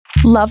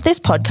Love this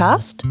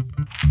podcast?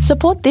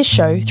 Support this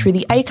show through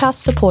the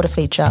Acast supporter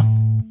feature.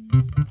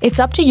 It's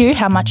up to you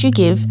how much you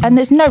give, and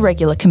there's no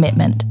regular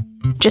commitment.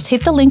 Just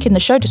hit the link in the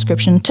show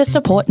description to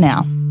support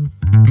now.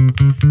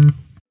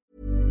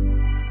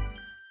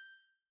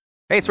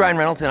 Hey, it's Ryan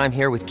Reynolds, and I'm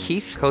here with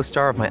Keith,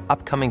 co-star of my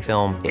upcoming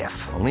film,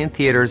 If, only in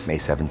theaters May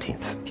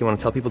 17th. Do you want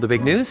to tell people the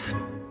big news?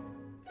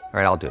 All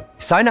right, I'll do it.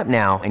 Sign up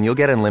now and you'll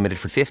get unlimited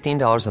for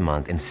 $15 a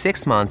month and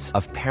 6 months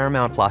of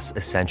Paramount Plus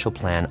Essential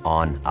Plan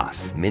on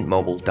us.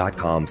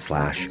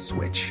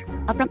 MintMobile.com/switch.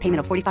 Upfront payment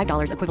of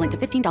 $45 equivalent to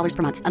 $15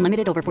 per month.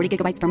 Unlimited over 40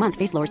 gigabytes per month.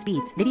 Face lower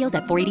speeds. Videos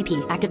at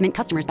 480p. Active Mint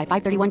customers by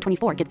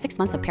 531.24 get 6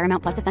 months of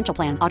Paramount Plus Essential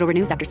Plan. Auto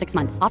renews after 6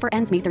 months. Offer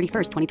ends May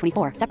 31st,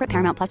 2024. Separate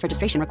Paramount Plus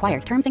registration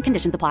required. Terms and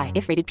conditions apply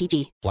if rated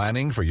PG.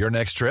 Planning for your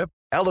next trip?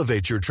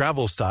 Elevate your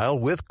travel style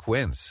with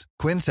Quince.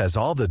 Quince has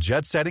all the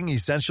jet-setting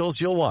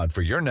essentials you'll want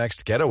for your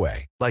next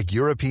getaway, like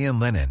European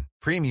linen,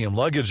 premium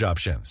luggage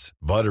options,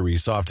 buttery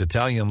soft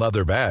Italian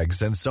leather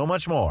bags, and so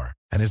much more.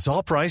 And it's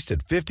all priced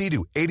at 50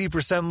 to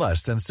 80%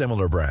 less than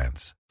similar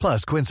brands.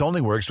 Plus, Quince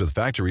only works with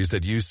factories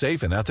that use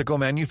safe and ethical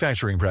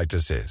manufacturing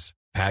practices.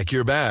 Pack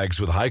your bags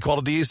with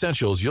high-quality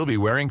essentials you'll be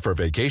wearing for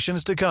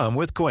vacations to come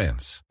with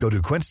Quince. Go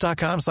to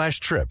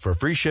quince.com/trip for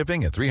free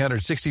shipping and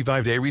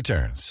 365-day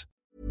returns.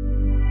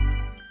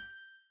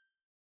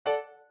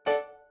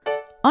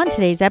 On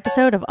today's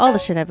episode of All the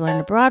Shit I've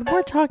Learned Abroad,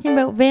 we're talking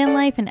about van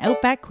life in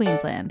Outback,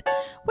 Queensland.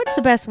 What's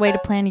the best way to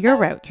plan your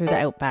route through the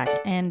Outback?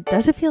 And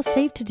does it feel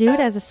safe to do it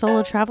as a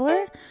solo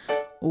traveler?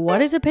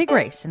 What is a pig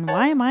race? And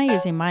why am I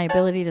using my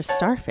ability to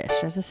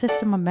starfish as a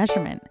system of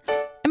measurement?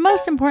 And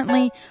most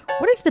importantly,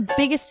 what is the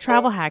biggest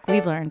travel hack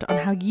we've learned on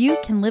how you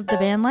can live the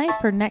van life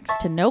for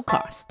next to no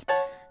cost?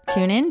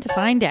 Tune in to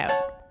find out.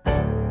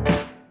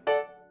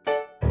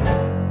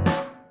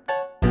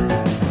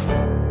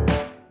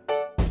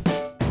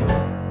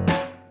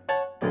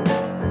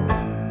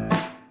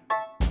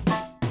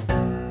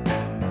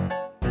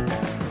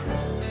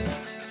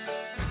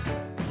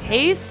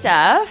 Hey,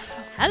 Steph.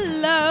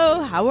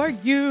 Hello, how are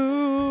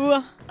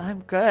you? I'm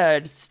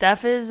good.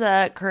 Steph is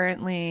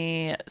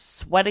currently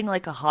sweating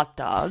like a hot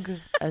dog,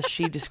 as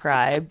she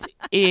described,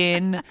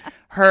 in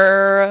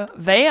her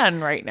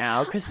van right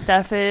now, because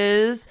Steph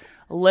is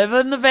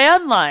living the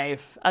van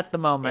life at the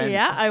moment.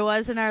 Yeah, I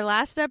was in our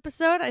last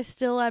episode. I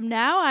still am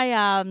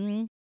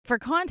now. For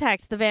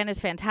context, the van is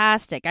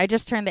fantastic. I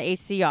just turned the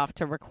AC off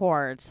to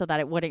record so that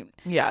it wouldn't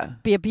be a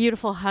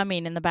beautiful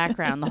humming in the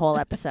background the whole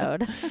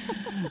episode.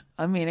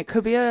 I mean, it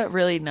could be a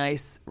really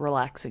nice,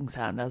 relaxing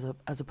sound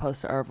as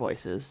opposed to our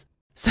voices.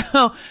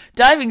 So,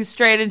 diving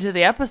straight into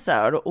the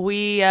episode,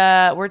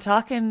 we're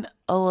talking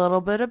a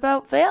little bit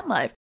about van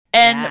life.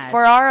 And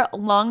for our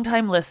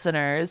longtime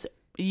listeners,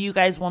 you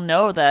guys will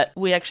know that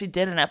we actually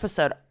did an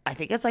episode, I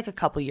think it's like a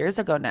couple years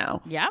ago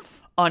now,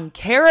 on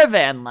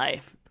caravan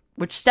life,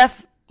 which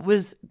Steph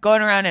was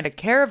going around in a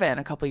caravan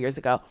a couple years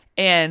ago.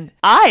 And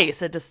I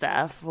said to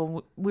Steph,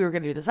 when we were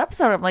going to do this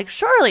episode, I'm like,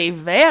 surely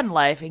van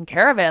life and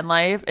caravan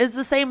life is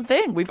the same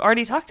thing. We've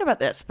already talked about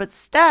this. But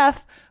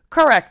Steph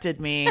corrected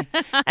me.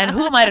 And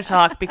who am I to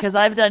talk? Because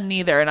I've done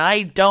neither. And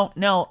I don't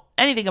know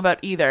anything about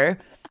either.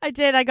 I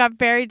did. I got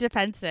very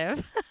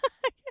defensive.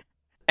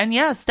 And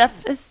yeah,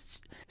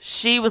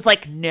 she was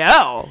like,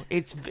 no,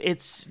 it's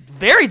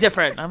very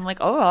different. I'm like,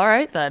 oh, all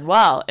right then.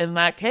 Well, in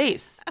that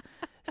case,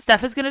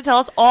 Steph is going to tell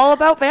us all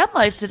about van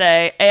life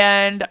today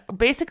and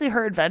basically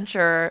her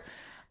adventure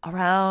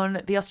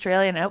around the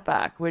Australian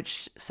outback,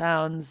 which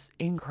sounds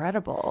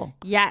incredible.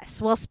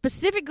 Yes. Well,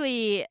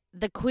 specifically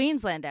the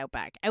Queensland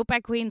outback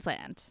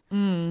Queensland.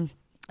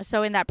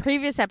 So in that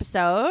previous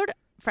episode,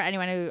 for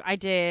anyone who I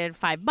did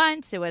 5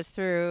 months, it was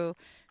through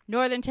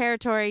Northern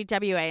Territory,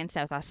 WA, and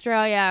South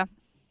Australia.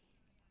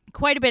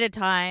 Quite a bit of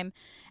time.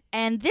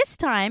 And this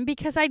time,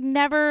 because I'd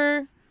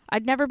never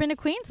been to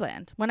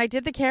Queensland. When I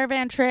did the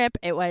caravan trip,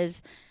 it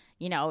was,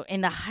 in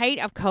the height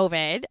of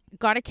COVID,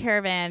 got a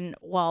caravan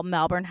while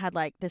Melbourne had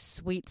like this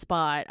sweet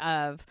spot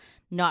of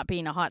not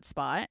being a hot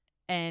spot,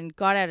 and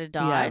got out of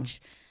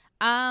Dodge.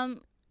 Yeah.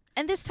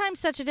 And this time,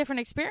 such a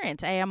different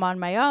experience. A, I'm on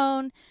my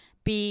own.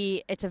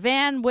 B, it's a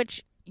van,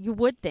 which I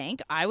would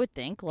think,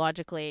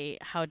 logically,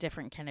 how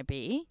different can it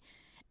be?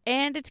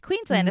 And it's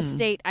Queensland, a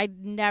state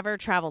I'd never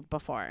traveled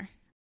before.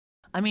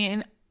 I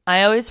mean,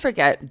 I always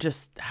forget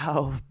just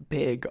how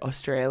big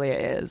Australia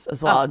is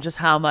as well, just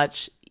how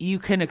much you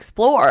can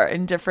explore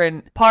in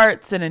different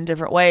parts and in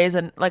different ways.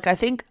 And like, I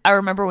think I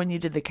remember when you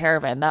did the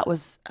caravan, that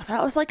was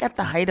like at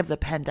the height of the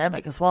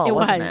pandemic as well,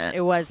 wasn't it?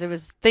 It was.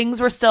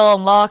 Things were still on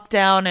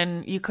lockdown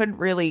and you couldn't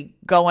really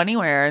go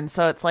anywhere. And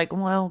so it's like,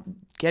 well,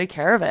 get a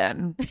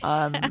caravan.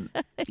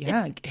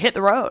 Hit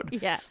the road.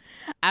 Yeah,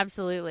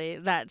 absolutely.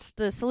 That's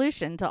the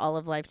solution to all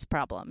of life's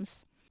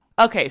problems.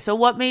 Okay, so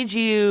what made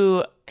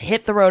you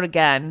hit the road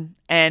again?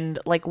 And,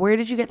 like, where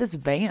did you get this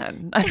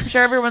van? I'm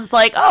sure everyone's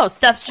like, oh,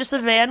 Steph's just a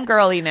van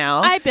girly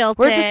now. I built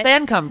Where'd this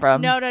van come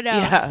from? No.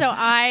 Yeah. So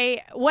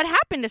what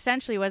happened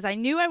essentially was I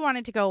knew I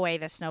wanted to go away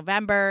this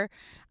November.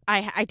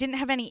 I didn't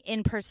have any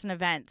in-person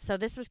events. So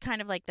this was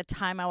kind of like the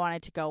time I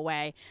wanted to go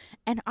away.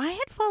 And I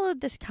had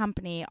followed this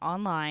company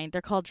online.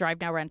 They're called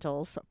Drive Now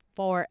Rentals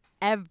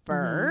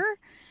forever.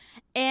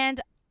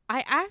 And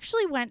I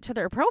actually went to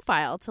their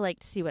profile to like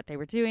see what they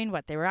were doing,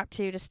 what they were up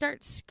to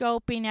start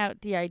scoping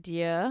out the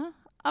idea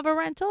of a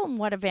rental and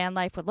what a van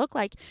life would look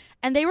like.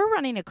 And they were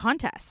running a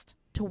contest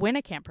to win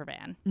a camper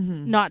van,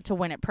 not to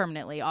win it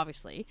permanently,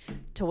 obviously,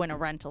 to win a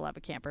rental of a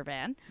camper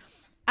van.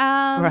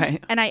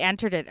 Right. And I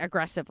entered it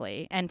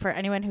aggressively. And for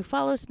anyone who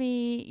follows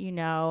me, you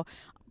know,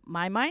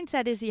 my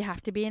mindset is you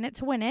have to be in it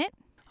to win it.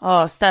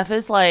 Oh, Steph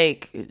is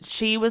like,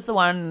 she was the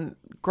one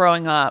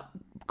growing up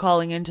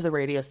calling into the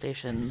radio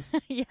stations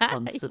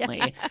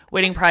constantly,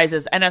 winning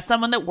prizes. And as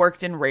someone that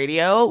worked in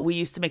radio, we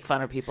used to make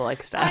fun of people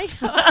like Steph.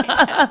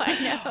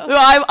 I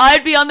know.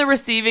 I'd be on the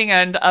receiving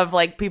end of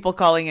like people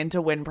calling in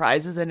to win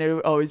prizes, and it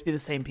would always be the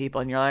same people.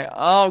 And you're like,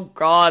 oh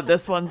God,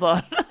 this one's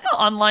on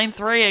line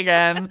 3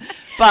 again.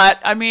 But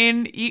I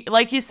mean,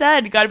 like you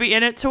said, you got to be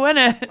in it to win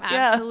it.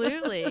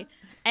 Absolutely.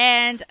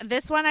 And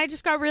this one, I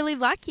just got really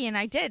lucky, and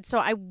I did. So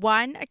I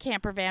won a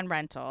camper van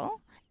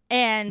rental.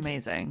 And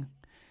amazing.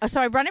 So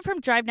I run it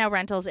from Drive Now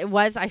Rentals. It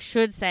was, I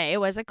should say,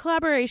 it was a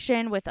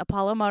collaboration with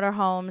Apollo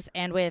Motorhomes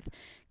and with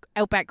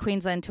Outback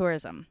Queensland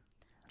Tourism,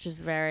 which is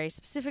very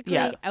specifically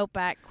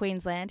Outback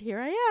Queensland.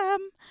 Here I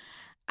am.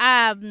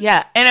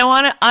 And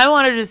I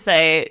want to just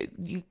say,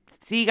 you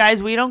see,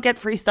 guys, we don't get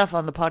free stuff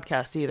on the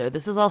podcast either.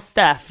 This is all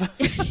Steph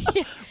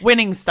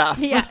winning stuff.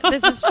 Yeah,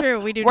 this is true.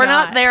 We're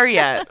not there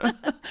yet.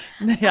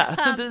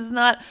 This is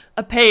not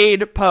a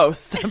paid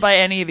post by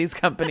any of these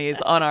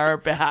companies on our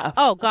behalf.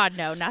 Oh God,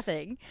 no,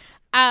 nothing.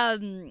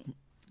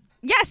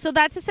 So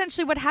that's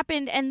essentially what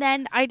happened. And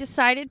then I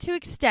decided to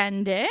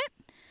extend it,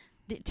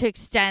 to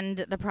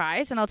extend the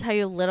prize. And I'll tell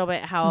you a little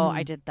bit how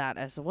I did that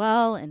as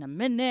well in a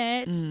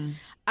minute.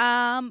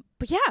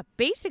 But yeah,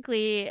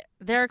 basically,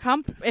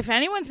 if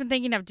anyone's been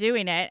thinking of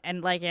doing it,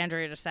 and like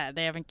Andrea just said,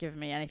 they haven't given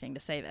me anything to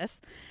say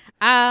this.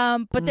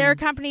 But they're a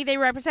company, they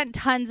represent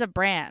tons of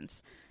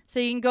brands. So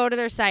you can go to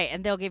their site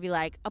and they'll give you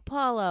like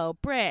Apollo,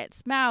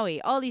 Brits,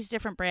 Maui, all these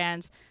different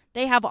brands.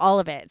 They have all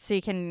of it. So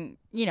you can,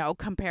 you know,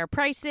 compare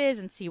prices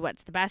and see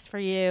what's the best for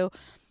you.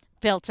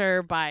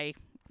 Filter by,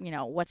 you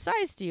know, what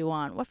size do you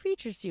want? What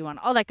features do you want?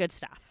 All that good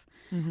stuff.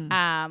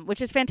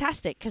 Which is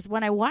fantastic because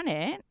when I won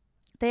it,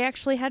 they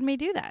actually had me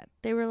do that.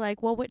 They were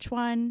like, well, which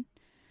one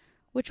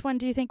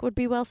do you think would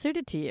be well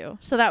suited to you?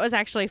 So that was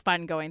actually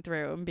fun going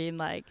through and being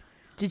like,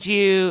 Did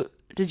you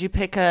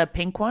pick a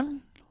pink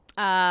one?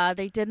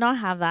 They did not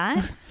have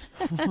that.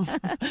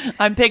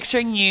 I'm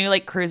picturing you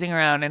like cruising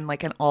around in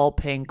like an all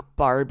pink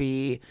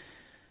Barbie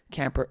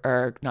camper,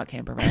 or not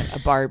camper van, a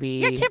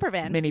Barbie camper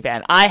van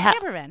minivan.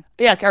 Camper van.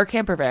 Or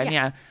camper van.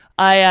 Yeah.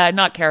 I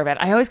not caravan.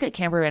 I always get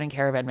camper van and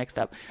caravan mixed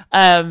up.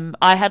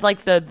 I had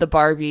like the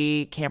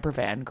Barbie camper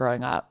van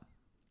growing up.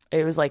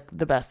 It was like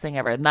the best thing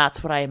ever, and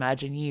that's what I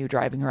imagine you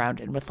driving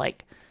around in, with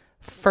like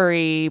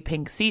furry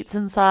pink seats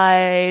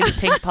inside,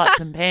 pink pots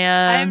and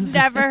pans. I've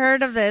never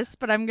heard of this,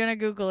 but I'm gonna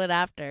Google it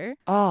after.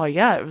 Oh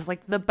yeah, it was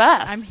like the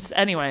best.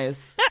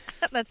 Anyways,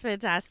 that's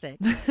fantastic.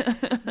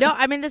 No,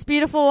 I mean this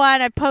beautiful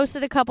one. I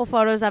posted a couple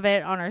photos of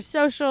it on our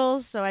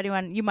socials, so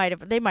anyone you might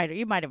have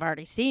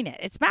already seen it.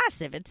 It's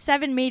massive. It's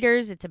 7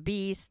 meters. It's a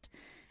beast.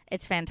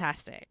 It's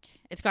fantastic.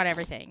 It's got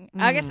everything.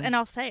 I guess, and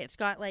I'll say it's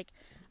got like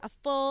a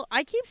full.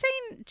 I keep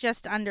saying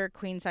just under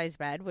queen size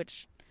bed,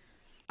 which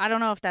I don't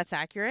know if that's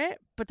accurate,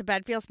 but the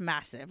bed feels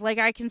massive. Like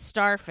I can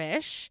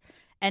starfish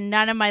and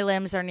none of my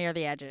limbs are near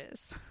the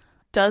edges.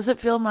 Does it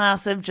feel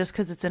massive just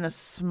because it's in a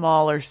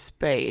smaller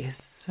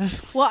space?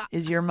 Well,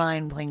 is your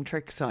mind playing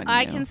tricks on you?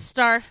 I can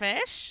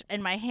starfish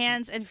and my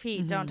hands and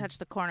feet don't touch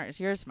the corners.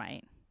 Yours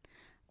might,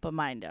 but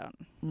mine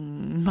don't.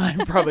 Mine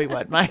probably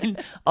would. Mine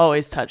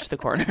always touch the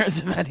corners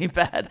of any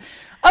bed.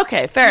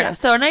 Okay, fair enough.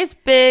 So a nice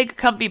big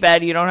comfy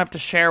bed you don't have to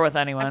share with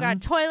anyone. I've got a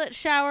toilet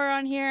shower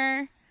on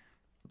here.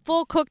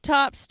 Full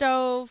cooktop,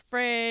 stove,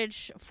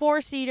 fridge,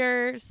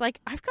 4-seaters. Like,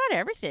 I've got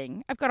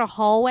everything. I've got a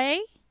hallway.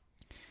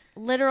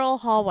 Literal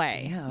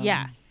hallway. Damn.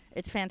 Yeah.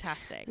 It's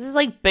fantastic. This is,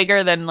 like,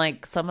 bigger than,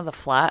 like, some of the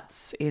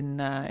flats in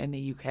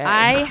the UK.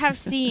 I have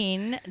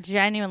seen,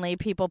 genuinely,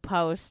 people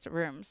post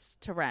rooms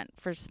to rent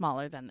for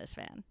smaller than this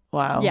van.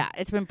 Wow. Yeah,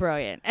 it's been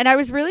brilliant. And I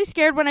was really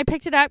scared when I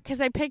picked it up because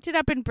I picked it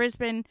up in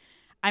Brisbane.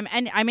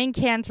 I'm in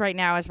Cairns right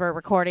now as we're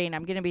recording.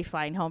 I'm going to be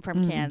flying home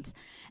from Cairns.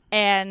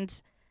 And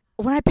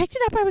when I picked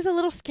it up, I was a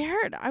little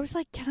scared. I was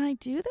like, can I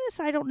do this?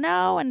 I don't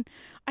know. And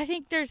I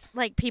think there's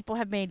like people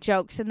have made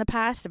jokes in the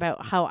past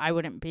about how I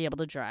wouldn't be able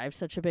to drive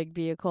such a big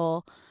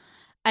vehicle.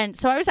 And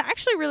so I was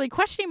actually really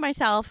questioning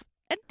myself,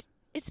 and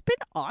it's been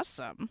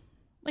awesome.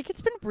 Like,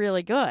 it's been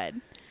really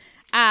good.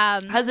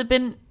 Has it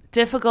been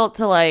difficult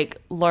to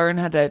like learn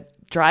how to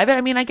drive it?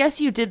 I mean, I guess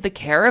you did the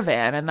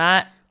caravan, and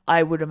that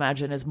I would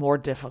imagine is more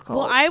difficult.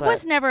 Well, I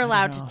was never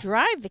allowed to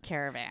drive the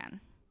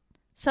caravan.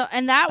 So,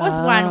 and that was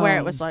one where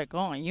it was like,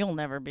 oh, you'll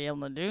never be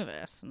able to do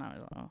this. And I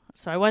was,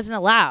 so I wasn't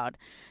allowed.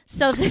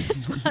 So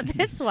this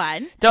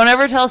one. Don't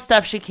ever tell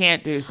Steph she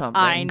can't do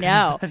something. I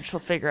know. Then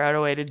she'll figure out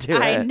a way to do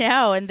it. I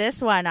know. And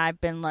this one,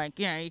 I've been like,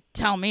 you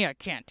tell me I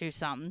can't do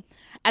something.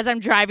 As I'm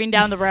driving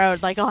down the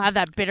road, like I'll have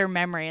that bitter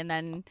memory. And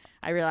then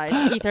I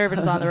realize Keith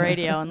Urban's on the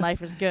radio and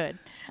life is good.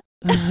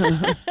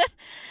 No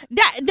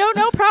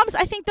problems.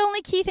 I think the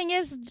only key thing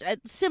is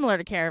similar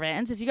to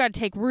caravans is you got to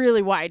take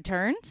really wide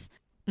turns.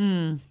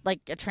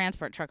 Like a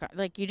transport truck,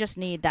 like you just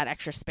need that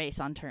extra space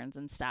on turns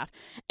and stuff.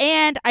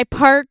 And I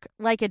park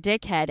like a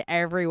dickhead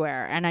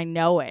everywhere, and I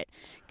know it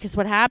because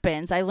what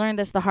happens, I learned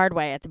this the hard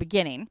way at the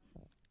beginning.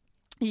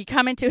 You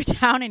come into a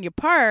town and you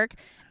park,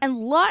 and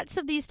lots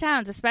of these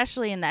towns,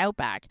 especially in the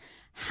Outback,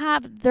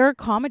 they're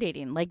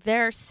accommodating, like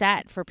they're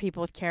set for people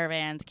with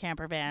caravans,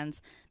 camper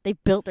vans. They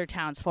built their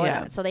towns for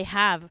that, so they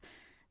have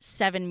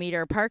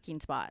 7-meter parking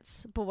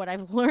spots. But what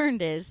I've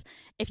learned is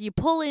if you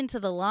pull into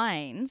the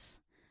lines,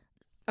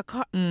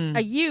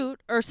 a ute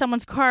or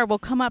someone's car will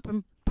come up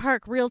and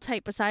park real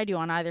tight beside you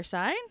on either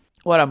side.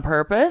 What, on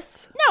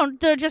purpose? No,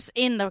 they're just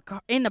in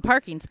the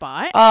parking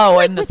spot. Oh,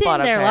 like in the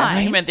spot. Their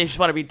lines. I meant they just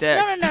want to be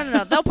dicks.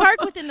 No. They'll park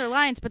within their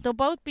lines, but they'll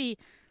both be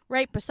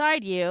right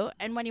beside you.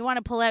 And when you want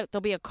to pull out,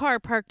 there'll be a car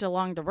parked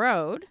along the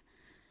road,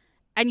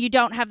 and you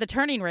don't have the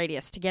turning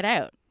radius to get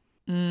out.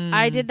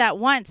 I did that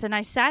once, and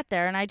I sat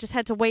there, and I just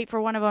had to wait for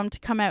one of them to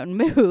come out and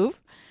move.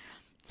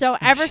 So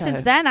ever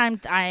since then,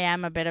 I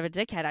am a bit of a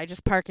dickhead. I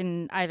just park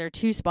in either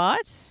 2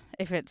 spots,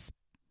 if it's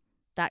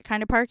that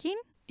kind of parking.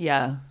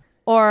 Yeah.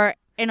 Or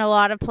in a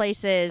lot of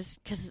places,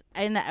 because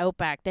in the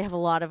Outback, they have a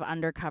lot of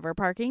undercover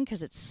parking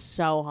because it's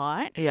so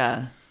hot.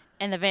 Yeah.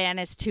 And the van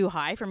is too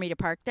high for me to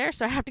park there.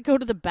 So I have to go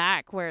to the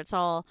back where it's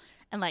all,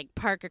 and like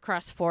park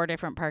across 4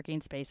 different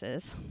parking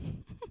spaces.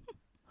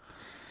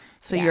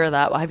 So you're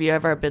that. Have you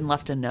ever been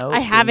left a note? I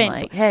haven't.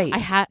 Like, hey,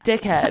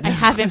 dickhead. I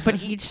haven't,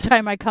 but each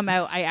time I come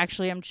out, I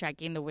actually am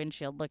checking the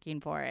windshield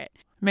looking for it.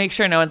 Make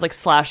sure no one's like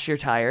slashed your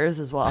tires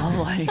as well.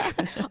 Like,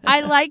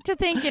 I like to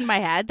think in my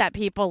head that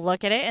people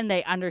look at it and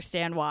they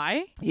understand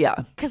why. Yeah.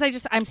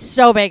 Because I'm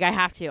so big, I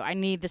have to. I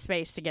need the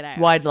space to get out.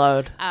 Wide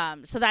load.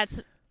 So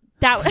that.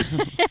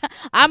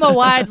 I'm a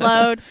wide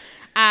load.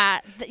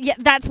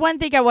 That's one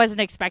thing I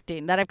wasn't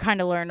expecting that I've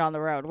kind of learned on the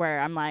road where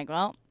I'm like,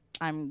 well,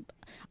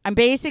 I'm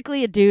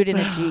basically a dude in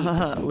a Jeep.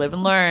 Live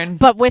and learn.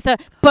 But with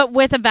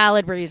a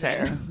valid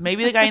reason. Fair.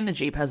 Maybe the guy in the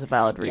Jeep has a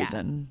valid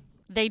reason.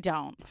 They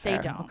don't. Fair.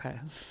 They don't. Okay.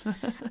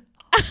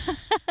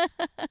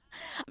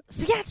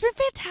 So yeah, it's been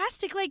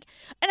fantastic. Like,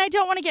 and I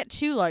don't want to get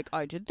too like,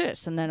 I did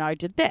this and then I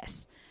did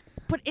this.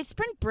 But it's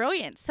been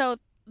brilliant. So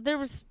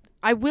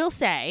I will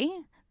say,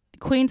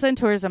 Queensland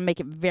Tourism make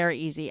it very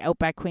easy.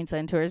 Outback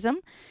Queensland Tourism.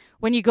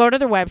 When you go to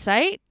their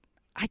website,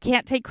 I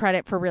can't take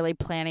credit for really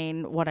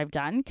planning what I've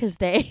done because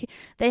they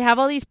have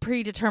all these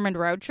predetermined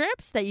road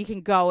trips that you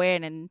can go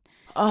in and.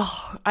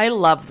 Oh, I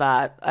love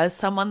that. As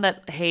someone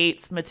that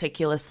hates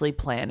meticulously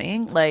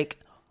planning,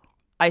 like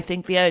I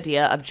think the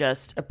idea of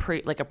just a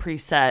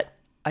preset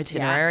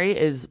itinerary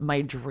is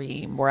my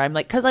dream. Where I'm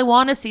like, because I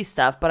want to see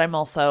stuff, but I'm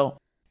also.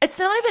 It's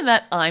not even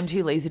that I'm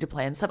too lazy to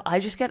plan stuff. I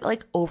just get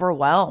like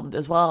overwhelmed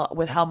as well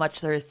with how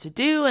much there is to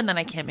do. And then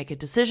I can't make a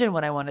decision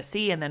what I want to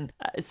see. And then,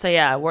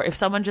 if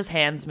someone just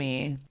hands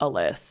me a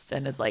list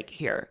and is like,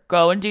 here,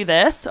 go and do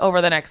this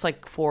over the next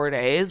like 4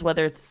 days,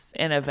 whether it's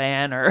in a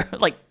van or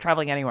like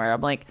traveling anywhere,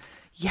 I'm like,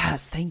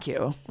 yes, thank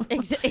you.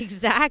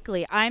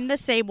 Exactly. I'm the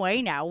same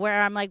way now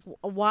where I'm like,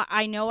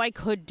 I know I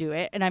could do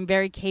it and I'm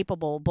very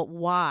capable, but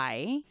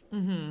why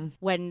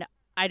when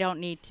I don't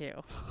need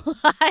to?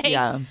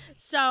 Yeah.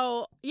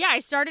 So, yeah, I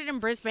started in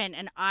Brisbane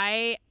and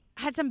I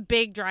had some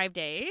big drive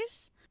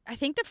days. I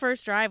think the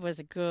first drive was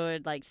a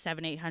good,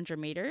 700-800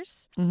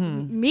 meters.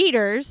 Mm-hmm.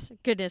 Meters?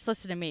 Goodness,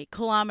 listen to me.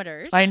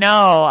 Kilometers. I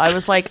know. I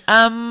was like,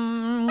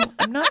 I'm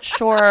not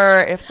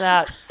sure if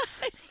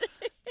that's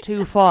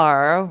too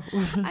far.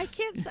 I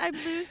can't. I'm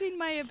losing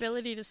my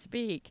ability to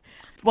speak.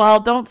 Well,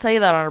 don't say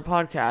that on our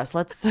podcast.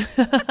 Let's.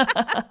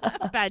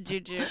 Bad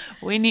juju.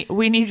 We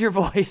need your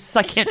voice.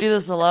 I can't do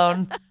this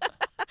alone.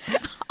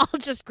 I'll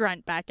just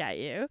grunt back at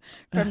you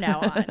from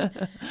now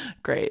on.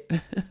 Great.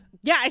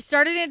 Yeah, I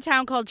started in a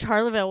town called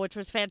Charleville, which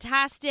was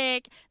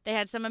fantastic. They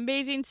had some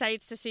amazing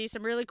sights to see,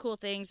 some really cool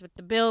things with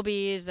the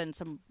bilbies and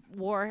some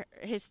war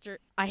history.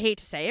 I hate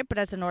to say it, but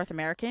as a North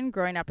American,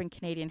 growing up in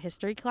Canadian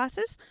history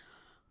classes,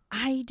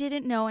 I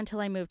didn't know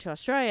until I moved to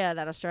Australia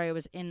that Australia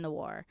was in the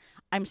war.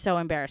 I'm so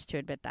embarrassed to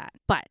admit that.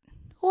 But.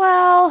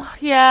 Well,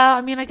 yeah,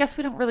 I mean, I guess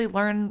we don't really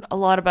learn a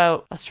lot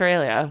about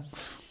Australia.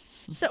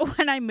 So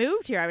when I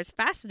moved here, I was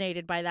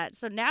fascinated by that.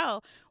 So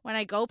now when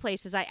I go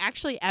places, I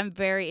actually am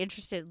very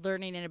interested in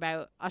learning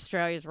about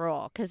Australia's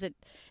role because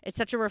it's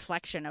such a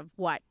reflection of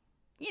what,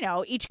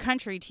 each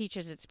country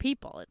teaches its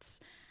people. It's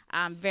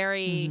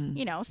very,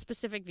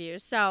 specific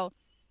views. So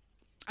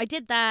I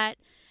did that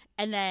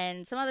and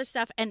then some other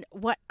stuff. And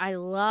what I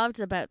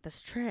loved about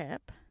this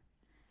trip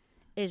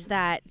is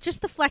that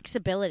just the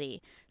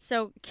flexibility.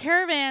 So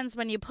caravans,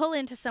 when you pull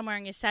into somewhere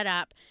and you set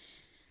up,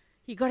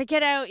 you got to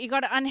get out, you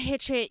got to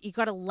unhitch it, you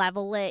got to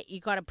level it, you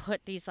got to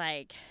put these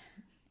like,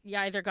 you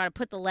either got to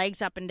put the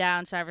legs up and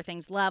down so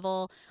everything's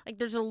level. Like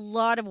there's a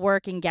lot of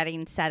work in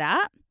getting set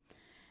up.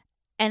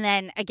 And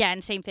then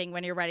again, same thing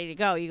when you're ready to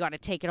go, you got to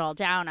take it all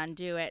down,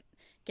 undo it,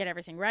 get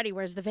everything ready.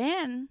 Whereas the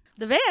van,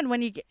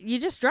 when you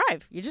just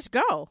drive, you just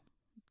go.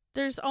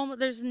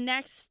 There's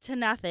next to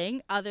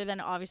nothing other than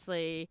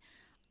obviously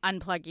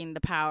unplugging the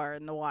power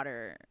and the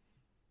water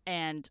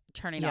and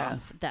turning off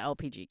the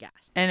LPG gas.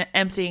 And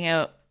emptying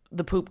out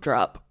the poop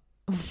drop.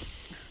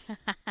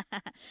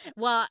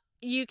 Well,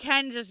 you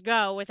can just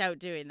go without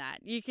doing that.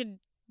 You could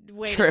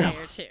wait True. a day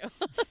or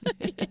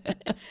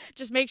two.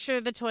 Just make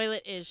sure the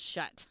toilet is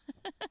shut.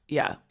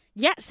 Yeah.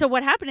 Yeah, so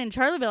what happened in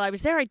Charleville, I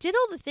was there. I did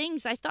all the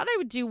things. I thought I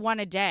would do one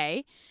a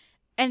day.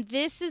 And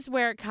this is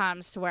where it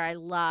comes to where I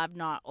love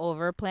not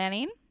over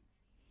planning.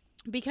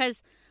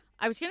 Because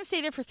I was going to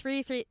stay there for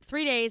three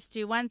days,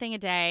 do one thing a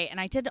day.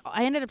 And I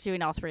ended up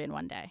doing all three in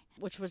one day,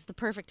 which was the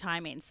perfect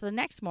timing. So the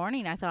next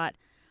morning I thought,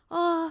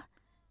 I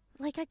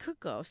could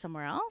go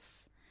somewhere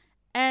else.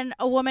 And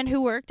a woman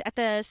who worked at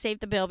the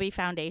Save the Bilby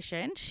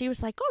Foundation, she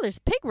was like, there's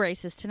pig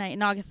races tonight in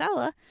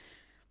Agathella.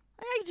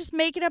 I could just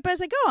make it up as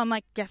I go. I'm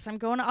like, guess I'm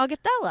going to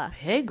Agathella.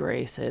 Pig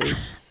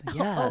races.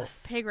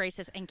 Yes. Oh, pig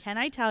races. And can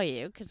I tell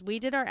you, because we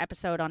did our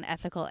episode on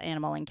ethical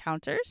animal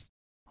encounters.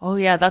 Oh,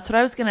 yeah. That's what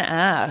I was going to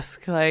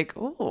ask. Like,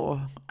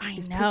 I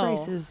is know. pig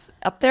races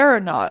up there or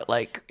not?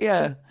 Like,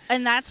 yeah.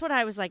 And that's what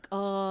I was like,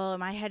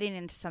 am I heading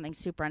into something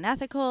super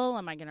unethical?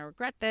 Am I going to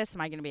regret this?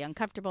 Am I going to be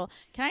uncomfortable?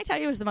 Can I tell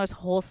you it was the most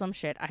wholesome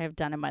shit I have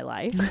done in my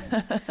life?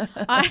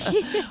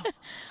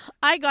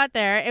 I got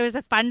there. It was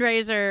a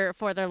fundraiser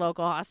for their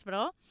local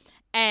hospital.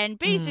 And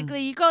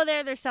basically, you go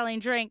there, they're selling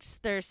drinks,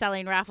 they're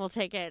selling raffle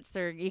tickets,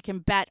 you can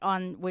bet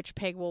on which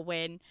pig will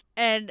win.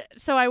 And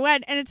so I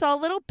went, and it's all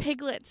little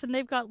piglets, and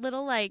they've got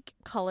little, like,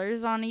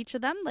 colors on each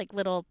of them, like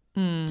little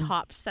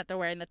tops that they're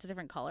wearing that's a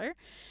different color.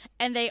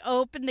 And they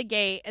open the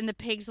gate, and the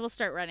pigs will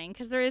start running,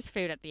 because there is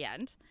food at the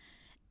end.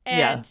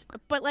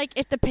 But, like,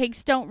 if the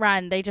pigs don't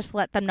run, they just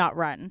let them not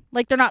run.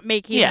 Like, they're not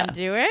making them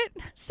do it.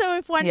 So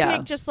if one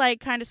pig just,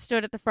 like, kind of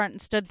stood at the front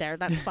and stood there,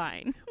 that's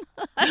fine.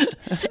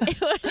 It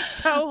was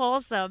so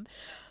wholesome.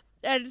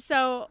 And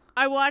so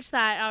I watched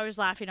that. I was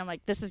laughing. I'm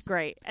like, this is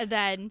great. And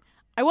then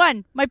I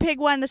won. My pig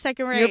won the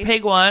second race. Your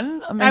pig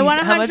won? Amazing. I won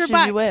 $100. How much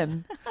did you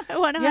win? I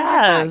won $100.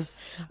 Yes.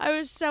 I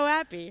was so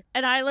happy.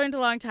 And I learned a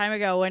long time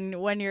ago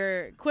when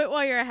you're quit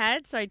while you're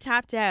ahead. So I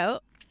tapped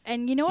out.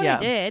 And you know what I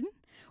did?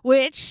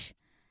 Which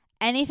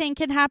anything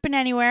can happen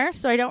anywhere.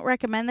 So I don't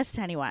recommend this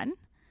to anyone.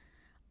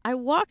 I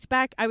walked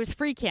back. I was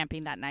free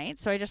camping that night.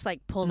 So I just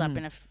like pulled up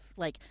in a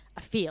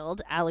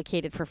field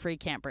allocated for free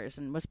campers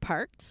and was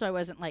parked. So I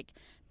wasn't like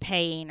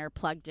paying or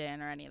plugged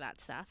in or any of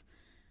that stuff.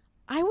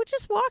 I would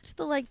just walk to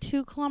the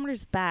 2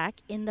 kilometers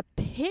back in the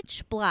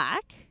pitch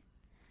black,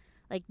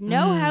 like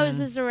no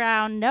houses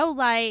around, no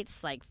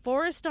lights, like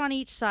forest on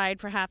each side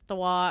for half the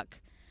walk.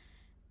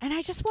 And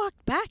I just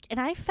walked back and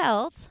I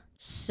felt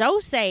so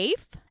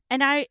safe.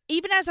 And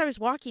even as I was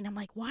walking, I'm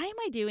like, why am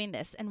I doing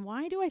this? And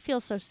why do I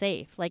feel so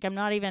safe? Like I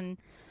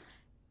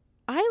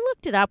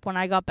looked it up when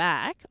I got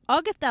back.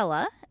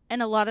 Agathella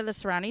and a lot of the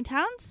surrounding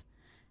towns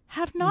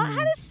have not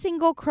had a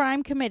single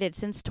crime committed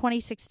since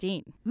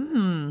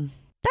 2016.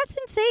 That's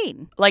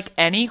insane. Like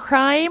any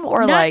crime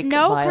or no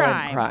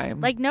violent crime?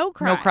 Like no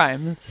crime. No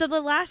crimes. So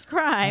the last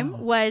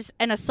crime was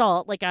an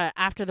assault,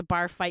 after the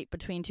bar fight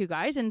between 2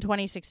 guys in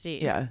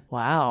 2016. Yeah.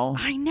 Wow.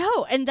 I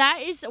know. And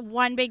that is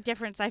one big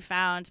difference I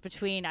found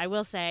between, I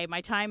will say,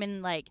 my time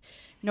in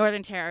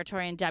Northern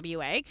Territory and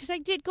WA, because I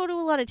did go to a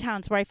lot of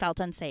towns where I felt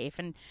unsafe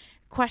and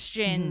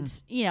questioned,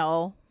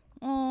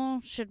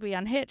 should we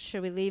unhitch?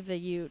 Should we leave the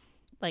ute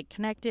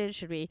connected?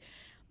 Should we?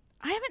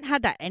 I haven't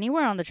had that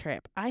anywhere on the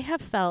trip. I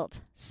have felt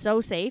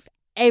so safe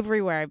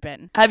everywhere I've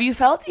been. Have you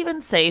felt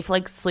even safe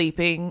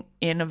sleeping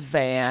in a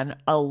van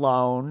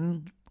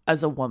alone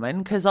as a woman?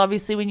 Because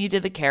obviously when you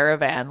did the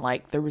caravan,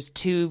 there was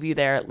 2 of you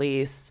there at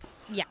least.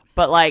 Yeah.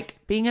 But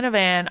being in a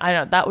van, I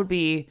don't know, that would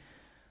be,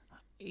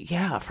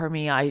 for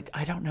me, I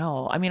don't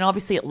know. I mean,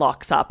 obviously it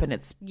locks up and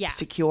it's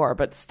secure,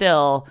 but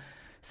still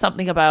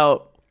something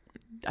about,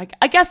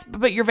 I guess,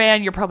 but your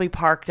van, you're probably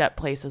parked at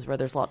places where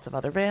there's lots of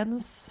other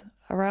vans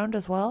around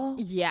as well.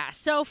 Yeah.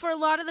 So for a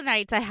lot of the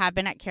nights I have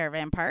been at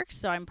caravan parks.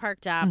 So I'm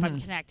parked up, I'm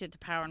connected to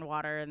power and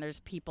water, and there's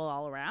people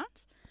all around.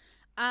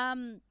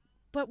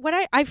 But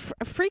what I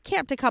free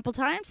camped a couple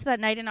times. So that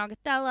night in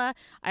Agathella,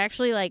 I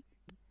actually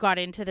got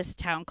into this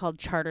town called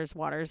Charters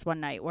Waters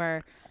one night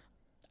where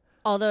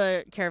all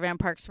the caravan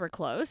parks were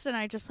closed, and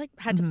I just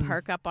had to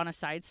park up on a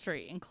side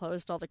street and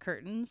closed all the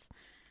curtains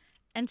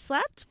and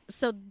slept.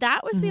 So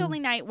that was the only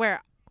night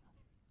where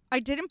I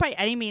didn't by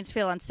any means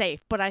feel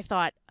unsafe, but I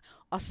thought,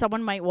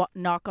 someone might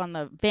knock on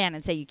the van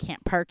and say you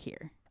can't park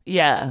here.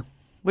 Yeah,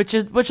 which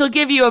will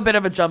give you a bit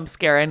of a jump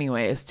scare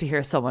anyways, to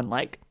hear someone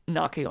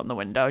knocking on the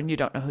window and you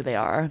don't know who they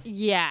are.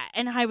 Yeah,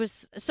 and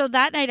so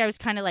that night I was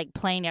kind of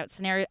playing out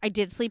scenario. I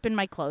did sleep in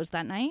my clothes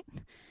that night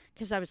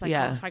Because I was like,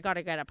 Yeah. oh, if I got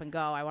to get up and go,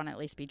 I want to at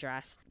least be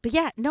dressed. But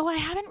yeah, no, I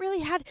haven't really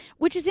had,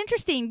 which is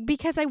interesting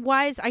because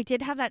I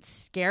did have that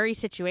scary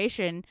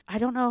situation. I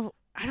don't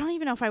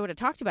even know if I would have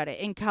talked about it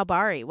in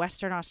Kalbarri,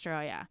 Western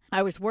Australia.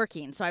 I was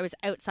working, so I was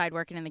outside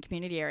working in the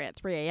community area at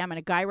 3 a.m. and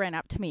a guy ran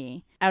up to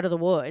me out of the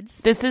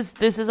woods. This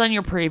is on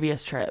your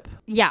previous trip.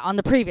 Yeah, on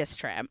the previous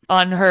trip.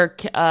 On her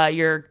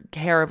your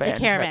caravan,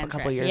 caravan trip a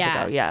couple trip, years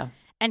yeah. ago. Yeah.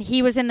 And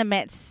he was in the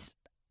midst,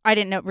 I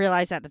didn't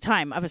realize at the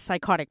time, of a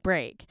psychotic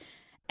break.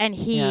 And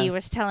he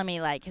was telling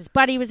me, like, his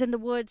buddy was in the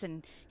woods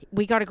and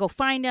we got to go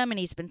find him and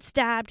he's been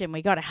stabbed and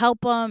we got to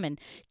help him and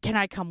can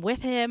I come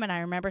with him? And I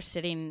remember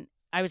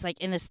I was, like,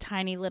 in this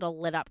tiny little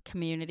lit up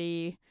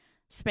community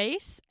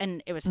space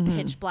and it was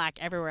pitch black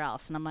everywhere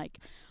else. And I'm like,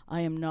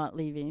 I am not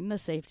leaving the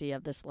safety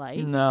of this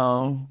light.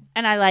 No.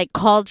 And I, like,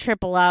 called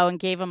O and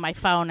gave him my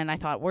phone and I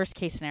thought, worst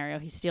case scenario,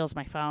 he steals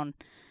my phone,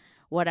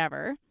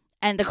 whatever.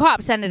 And the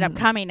cops ended up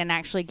coming and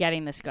actually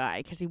getting this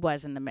guy because he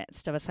was in the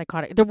midst of a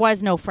psychotic. There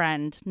was no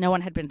friend. No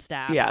one had been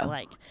stabbed. Yeah. So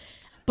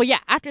but yeah,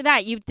 after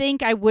that, you'd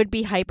think I would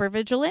be hyper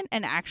vigilant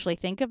and actually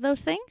think of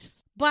those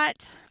things.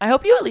 But I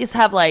hope you at least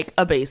have like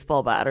a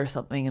baseball bat or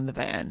something in the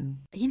van.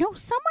 You know,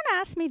 someone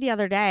asked me the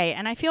other day,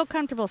 and I feel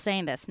comfortable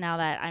saying this now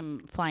that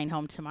I'm flying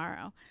home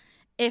tomorrow,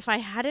 if I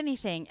had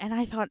anything, and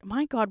I thought,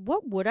 my God,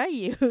 what would I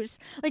use?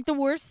 Like the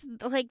most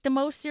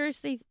serious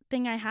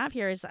thing I have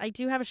here is I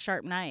do have a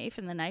sharp knife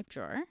in the knife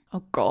drawer.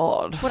 Oh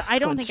God! But I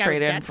don't think I would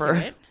get to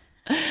it.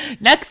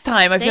 Next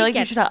time, I feel like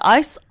you should have.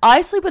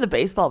 I sleep with a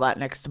baseball bat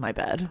next to my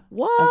bed.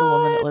 What? As a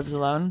woman that lives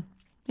alone.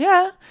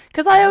 Yeah,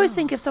 because I always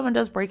think if someone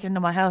does break into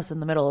my house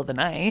in the middle of the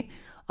night,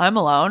 I'm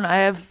alone.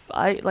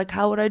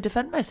 How would I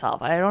defend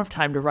myself? I don't have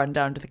time to run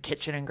down to the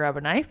kitchen and grab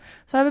a knife,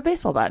 so I have a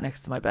baseball bat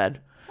next to my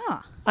bed. Huh.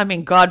 I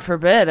mean, God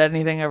forbid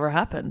anything ever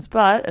happens,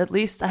 but at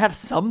least I have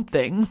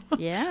something.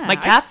 Yeah. My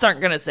cats aren't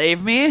going to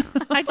save me.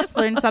 I just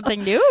learned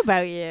something new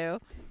about you.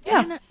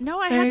 Yeah. And, no,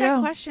 I had that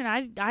question.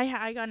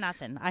 I got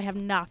nothing. I have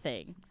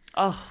nothing.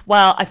 Oh,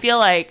 well, I feel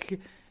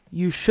like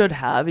you should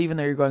have, even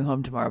though you're going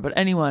home tomorrow. But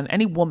anyone,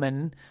 any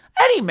woman,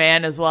 any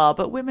man as well,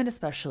 but women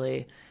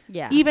especially.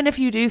 Yeah. Even if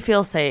you do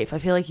feel safe, I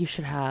feel like you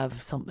should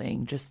have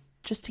something just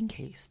in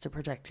case to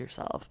protect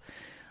yourself.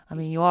 I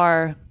mean, you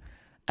are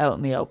out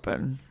in the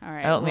open. All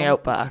right, out in the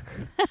outback.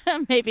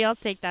 Maybe I'll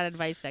take that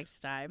advice next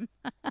time.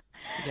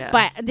 Yeah.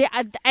 But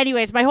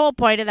anyways, my whole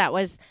point of that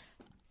was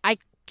I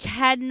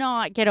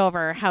cannot get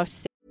over how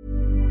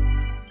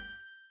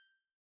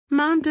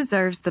Mom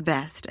deserves the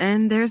best,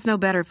 and there's no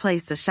better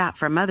place to shop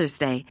for Mother's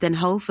Day than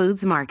Whole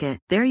Foods Market.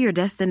 They're your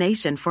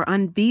destination for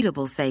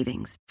unbeatable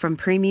savings, from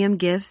premium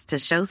gifts to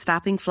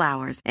show-stopping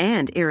flowers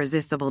and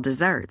irresistible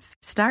desserts.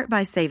 Start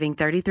by saving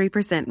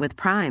 33% with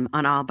Prime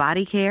on all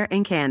body care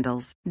and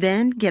candles.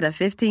 Then get a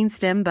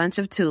 15-stem bunch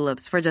of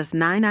tulips for just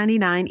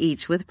 $9.99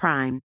 each with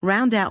Prime.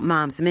 Round out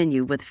Mom's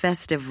menu with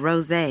festive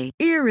rosé,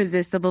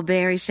 irresistible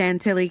berry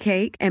chantilly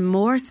cake, and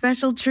more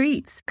special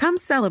treats. Come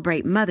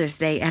celebrate Mother's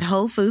Day at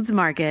Whole Foods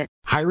Market.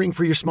 Hiring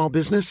for your small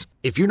business?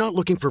 If you're not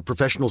looking for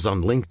professionals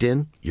on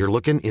LinkedIn, you're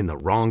looking in the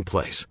wrong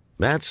place.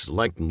 That's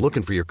like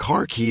looking for your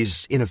car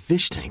keys in a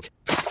fish tank.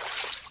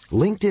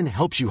 LinkedIn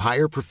helps you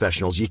hire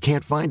professionals you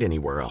can't find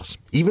anywhere else,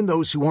 even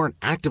those who aren't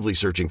actively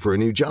searching for a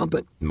new job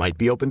but might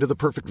be open to the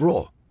perfect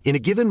role. In a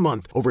given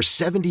month, over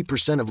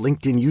 70% of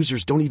LinkedIn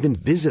users don't even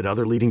visit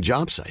other leading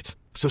job sites.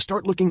 So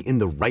start looking in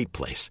the right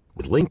place.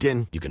 With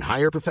LinkedIn, you can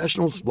hire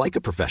professionals like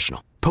a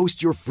professional.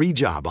 Post your free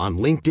job on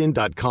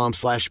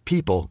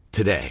linkedin.com/people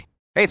today.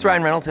 Hey, it's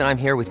Ryan Reynolds, and I'm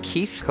here with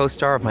Keith,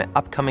 co-star of my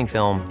upcoming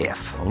film,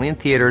 If, only in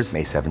theaters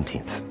May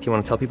 17th. Do you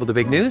want to tell people the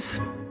big news?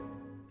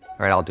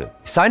 All right, I'll do it.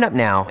 Sign up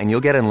now and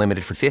you'll get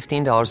unlimited for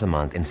 $15 a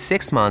month and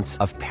 6 months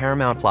of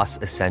Paramount Plus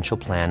Essential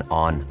Plan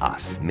on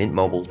us.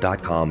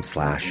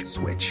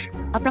 MintMobile.com/switch.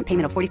 Upfront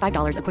payment of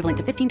 $45 equivalent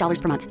to $15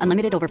 per month.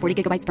 Unlimited over 40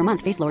 gigabytes per month.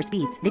 Face lower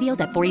speeds.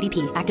 Videos at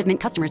 480p. Active Mint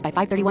customers by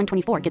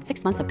 531.24 get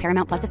 6 months of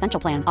Paramount Plus Essential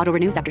Plan. Auto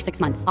renews after 6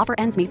 months. Offer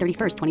ends May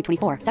 31st,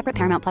 2024. Separate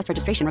Paramount Plus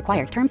registration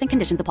required. Terms and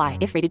conditions apply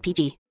if rated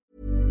PG.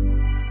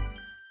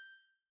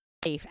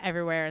 Safe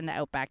everywhere in the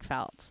Outback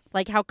felt.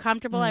 Like how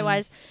comfortable I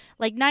was.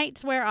 Like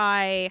nights where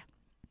I,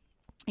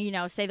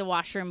 say the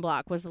washroom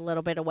block was a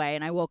little bit away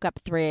and I woke up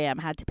at 3 a.m.,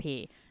 had to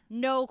pee.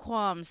 No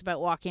qualms about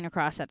walking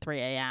across at 3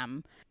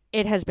 a.m.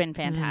 It has been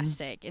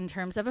fantastic in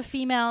terms of a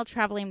female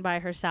traveling by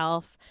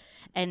herself.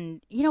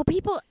 And,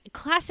 people,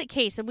 classic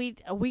case. And we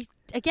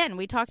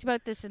talked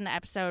about this in the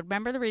episode.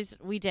 Remember the reason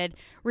we did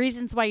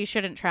reasons why you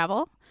shouldn't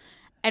travel?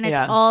 And it's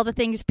all the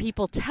things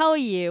people tell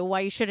you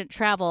why you shouldn't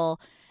travel.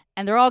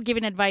 And they're all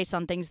giving advice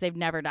on things they've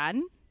never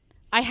done.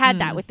 I had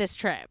that with this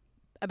trip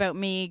about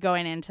me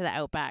going into the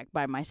Outback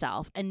by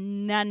myself.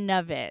 And none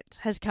of it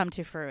has come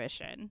to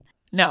fruition.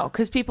 No,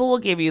 because people will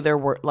give you their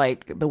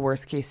the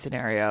worst case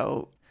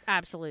scenario.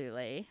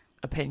 Absolutely.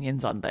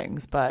 Opinions on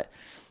things. But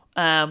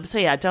so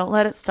yeah, don't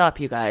let it stop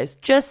you guys.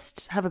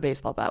 Just have a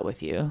baseball bat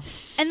with you.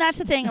 And that's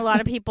the thing. A lot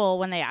of people,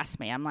 when they ask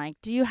me, I'm like,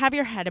 do you have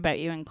your head about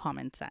you and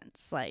common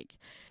sense? Like,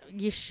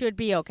 you should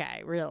be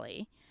okay,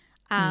 really.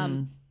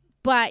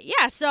 But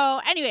yeah, so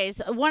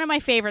anyways, one of my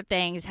favorite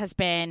things has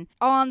been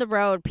on the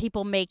road,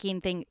 people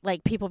making things,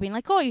 like people being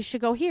like, oh, you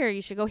should go here,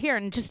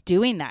 and just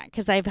doing that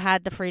because I've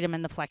had the freedom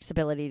and the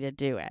flexibility to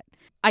do it.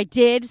 I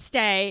did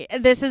stay.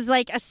 This is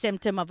like a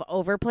symptom of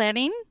over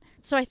planning.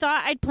 So I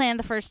thought I'd plan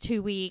the first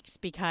 2 weeks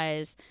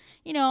because,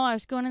 you know, I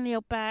was going in the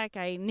Outback.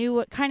 I knew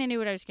what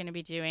I was going to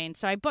be doing.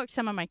 So I booked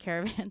some of my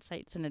caravan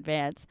sites in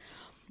advance.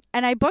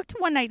 And I booked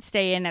one night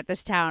stay in at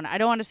this town. I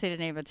don't want to say the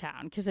name of the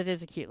town because it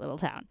is a cute little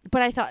town.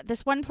 But I thought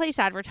this one place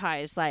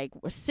advertised like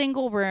with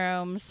single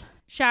rooms,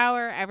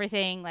 shower,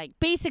 everything, like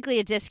basically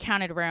a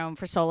discounted room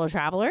for solo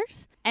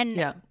travelers.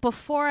 And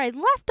before I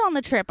left on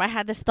the trip, I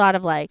had this thought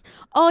of like,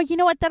 oh, you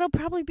know what? That'll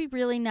probably be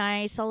really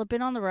nice. I'll have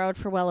been on the road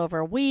for well over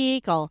a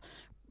week. I'll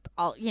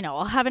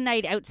have a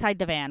night outside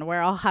the van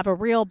where I'll have a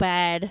real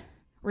bed,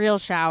 real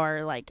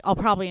shower. Like I'll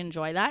probably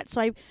enjoy that. So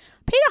I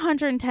paid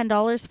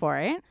 $110 for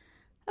it.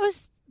 It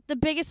was the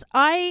biggest.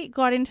 I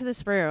got into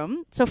this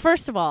room. So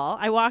first of all,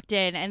 I walked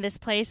in and this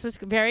place was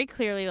very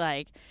clearly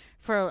like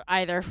for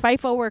either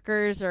FIFO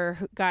workers or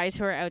guys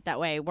who are out that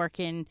way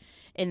working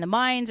in the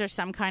mines or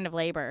some kind of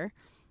labor.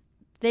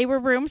 They were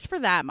rooms for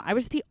them. I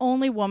was the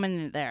only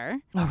woman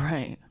there. All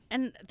right.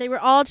 And they were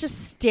all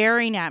just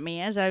staring at me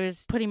as I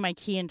was putting my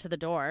key into the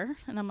door.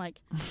 And I'm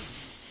like,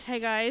 hey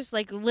guys,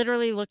 like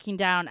literally looking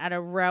down at a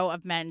row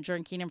of men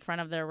drinking in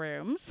front of their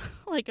rooms.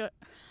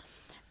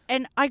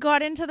 And I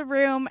got into the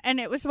room, and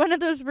it was one of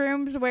those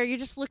rooms where you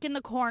just look in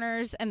the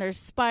corners, and there's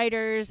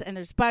spiders, and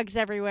there's bugs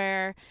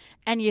everywhere,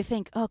 and you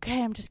think,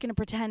 okay, I'm just going to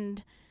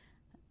pretend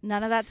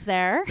none of that's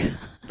there.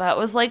 That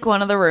was like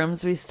one of the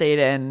rooms we stayed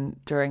in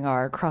during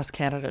our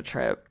cross-Canada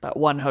trip, that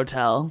one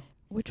hotel.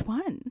 Which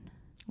one?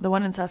 The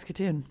one in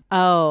Saskatoon.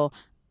 Oh.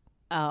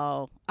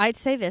 I'd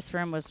say this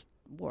room was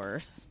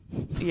worse.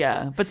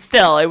 Yeah, but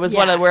still, it was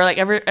one of where like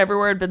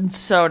everywhere had been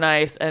so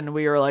nice, and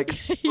we were like,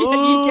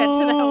 you get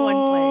to that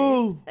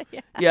one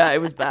place. Yeah, it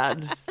was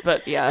bad,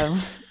 but yeah.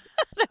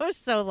 That was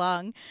so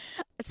long.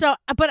 So,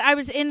 but I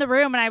was in the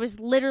room and I was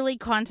literally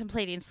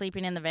contemplating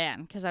sleeping in the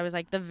van because I was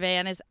like, the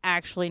van is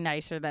actually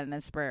nicer than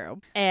this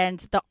room. And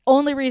the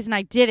only reason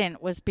I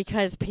didn't was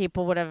because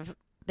people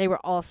they were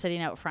all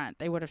sitting out front.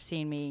 They would have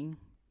seen me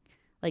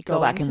like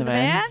go back into the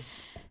van.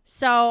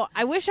 So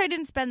I wish I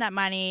didn't spend that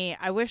money.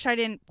 I wish I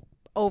didn't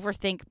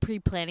overthink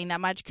pre-planning that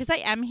much because I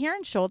am here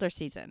in shoulder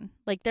season.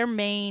 Like their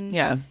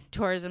main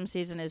tourism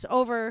season is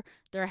over.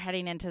 They're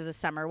heading into the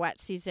summer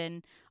wet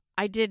season.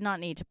 I did not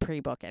need to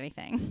pre-book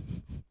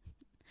anything.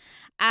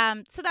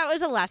 So that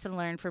was a lesson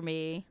learned for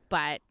me.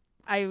 But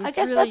I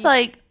guess that's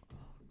like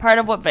part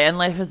of what van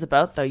life is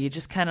about, though. You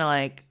just kind of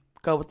like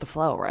go with the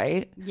flow,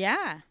 right?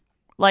 Yeah.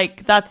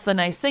 Like that's the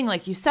nice thing,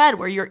 like you said,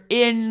 where you're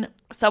in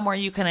somewhere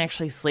you can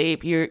actually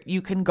sleep.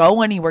 You can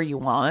go anywhere you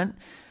want.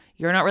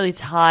 You're not really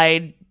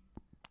tied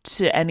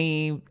to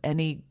any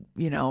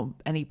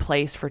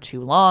place for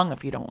too long.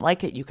 If you don't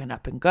like it, you can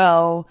up and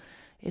go.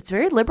 It's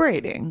very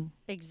liberating.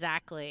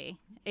 Exactly.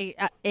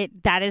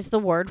 That is the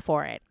word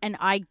for it. And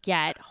I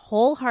get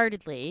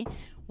wholeheartedly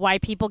why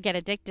people get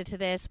addicted to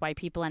this, why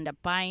people end up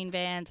buying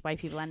vans, why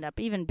people end up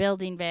even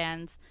building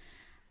vans.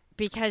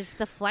 Because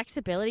the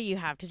flexibility you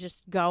have to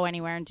just go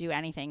anywhere and do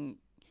anything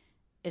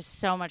is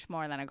so much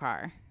more than a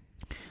car.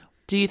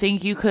 Do you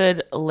think you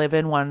could live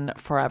in one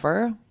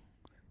forever?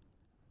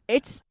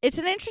 It's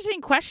an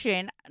interesting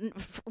question.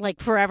 Like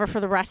forever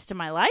for the rest of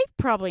my life?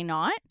 Probably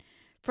not.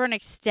 For an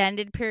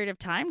extended period of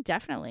time?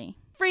 Definitely.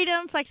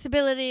 Freedom,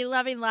 flexibility,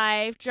 loving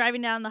life,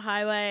 driving down the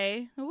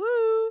highway.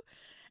 Woo!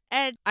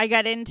 And I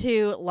got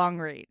into Long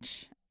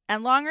Reach.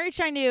 And Long Reach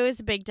I knew is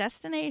a big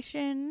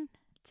destination.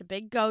 It's a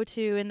big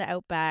go-to in the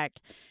Outback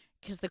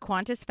because the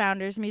Qantas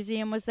Founders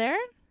Museum was there,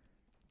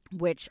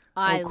 which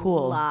I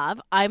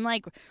love. I'm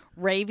like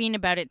raving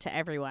about it to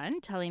everyone,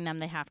 telling them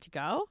they have to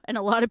go. And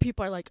a lot of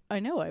people are like, I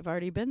know, I've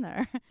already been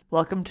there.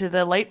 Welcome to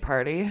the late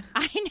party.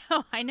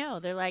 I know.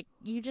 They're like,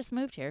 you just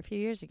moved here a few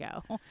years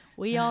ago.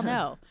 We all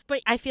know.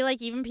 But I feel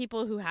like even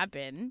people who have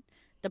been,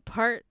 the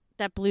part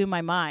that blew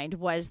my mind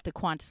was the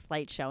Qantas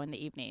light show in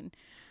the evening.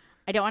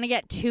 I don't want to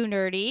get too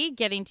nerdy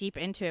getting deep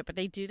into it, but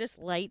they do this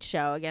light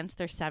show against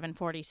their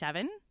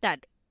 747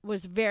 that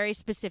was very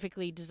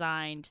specifically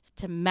designed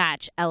to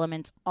match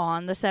elements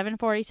on the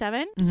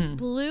 747. Mm-hmm.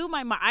 Blew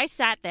my mind. I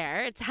sat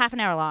there. It's half an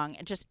hour long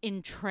and just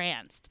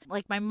entranced.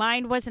 Like my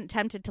mind wasn't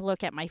tempted to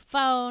look at my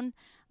phone.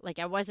 Like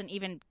I wasn't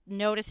even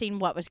noticing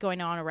what was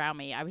going on around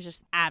me. I was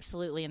just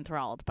absolutely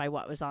enthralled by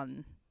what was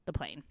on the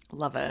plane.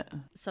 Love it.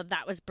 So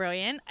that was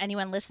brilliant.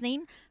 Anyone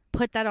listening?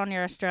 Put that on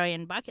your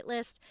Australian bucket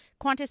list.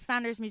 Qantas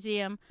Founders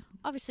Museum.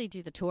 Obviously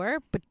do the tour,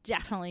 but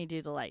definitely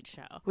do the light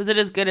show. Was it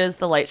as good as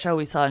the light show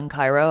we saw in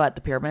Cairo at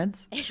the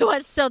pyramids? It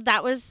was. So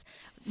that was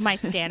my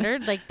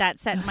standard. Like that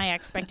set my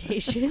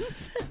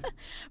expectations.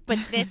 But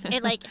this,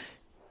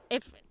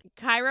 if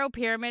Cairo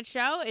pyramid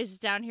show is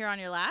down here on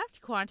your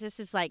left, Qantas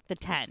is like the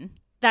 10.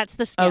 That's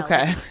the scale.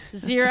 Okay.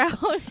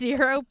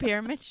 0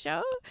 pyramid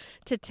show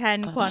to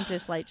 10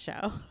 Qantas light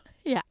show.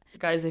 Yeah.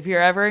 Guys, if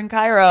you're ever in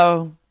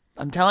Cairo,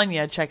 I'm telling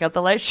you, check out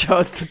the light show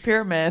at the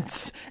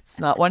pyramids. It's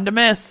not one to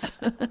miss.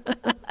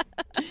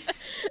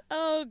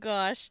 Oh,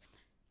 gosh.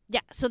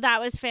 Yeah, so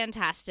that was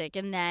fantastic.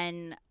 And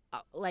then,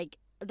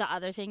 the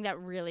other thing that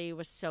really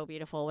was so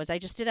beautiful was I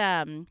just did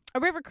a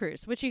river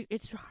cruise, which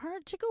it's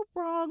hard to go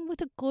wrong with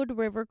a good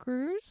river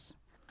cruise.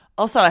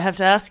 Also, I have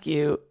to ask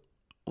you,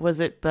 was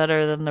it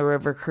better than the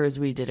river cruise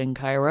we did in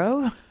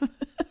Cairo?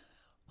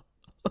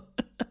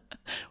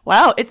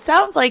 Wow, it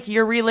sounds like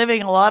you're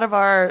reliving a lot of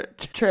our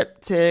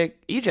trip to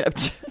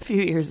Egypt a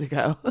few years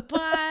ago.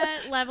 But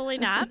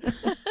leveling up.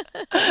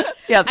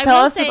 Yeah,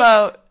 tell us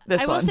about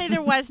this one. I will say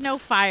there was no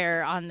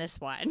fire on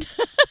this one.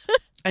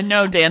 And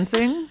no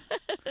dancing?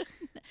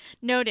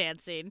 No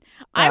dancing.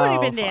 I would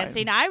have been fine.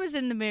 dancing. I was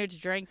in the mood to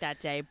drink that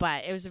day,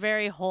 but it was a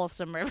very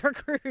wholesome river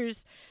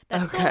cruise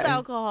that sold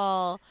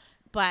alcohol,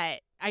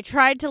 but I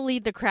tried to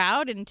lead the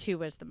crowd, and 2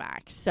 was the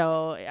max,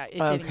 so it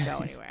didn't go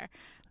anywhere.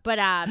 But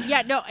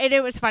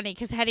it was funny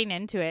because heading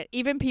into it,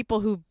 even people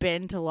who've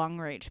been to Long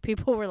Range,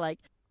 people were like,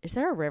 "Is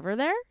there a river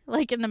there?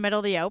 Like in the middle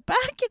of the Outback?"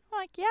 And I'm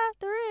like, "Yeah,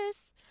 there is."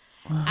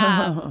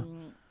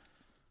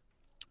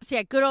 So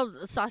yeah,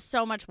 saw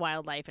so much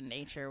wildlife and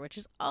nature, which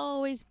is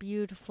always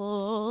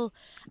beautiful.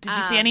 Did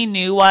you see any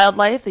new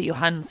wildlife that you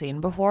hadn't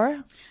seen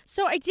before?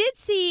 So I did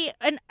see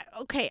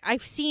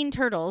I've seen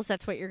turtles.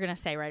 That's what you're going to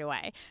say right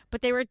away.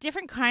 But they were a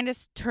different kind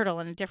of turtle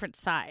and a different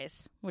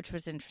size, which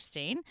was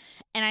interesting.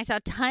 And I saw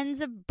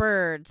tons of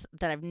birds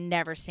that I've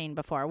never seen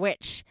before,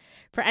 which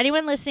for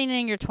anyone listening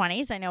in your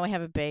 20s, I know we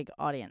have a big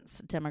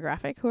audience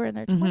demographic who are in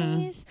their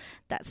 20s.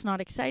 That's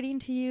not exciting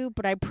to you,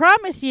 but I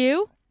promise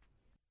you,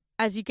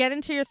 as you get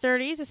into your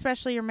 30s,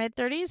 especially your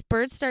mid-30s,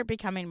 birds start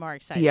becoming more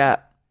exciting. Yeah,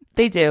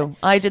 they do.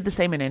 I did the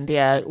same in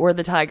India, where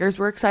the tigers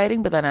were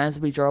exciting, but then as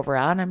we drove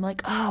around, I'm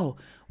like, oh,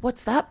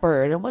 what's that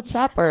bird? And what's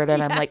that bird?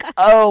 And I'm like,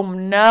 oh,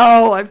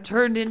 no, I've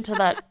turned into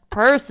that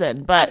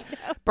person. But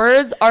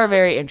birds are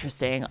very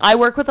interesting. I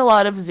work with a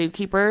lot of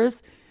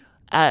zookeepers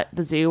at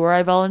the zoo where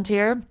I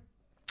volunteer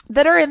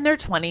that are in their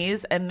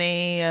 20s, and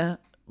they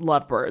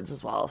love birds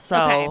as well.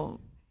 So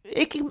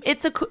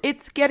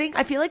it's getting,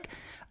 I feel like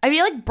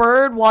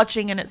bird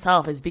watching in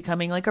itself is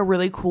becoming like a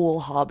really cool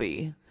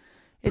hobby.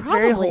 It's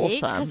very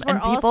wholesome. Because we're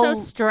all so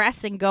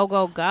stressed and go,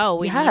 go, go.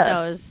 We need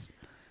those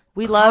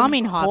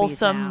calming hobbies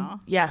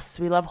now. Yes,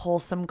 we love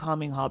wholesome,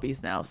 calming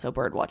hobbies now. So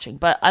bird watching.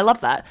 But I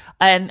love that.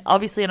 And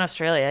obviously in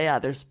Australia,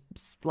 there's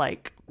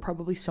like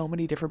probably so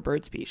many different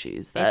bird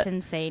species. It's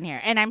insane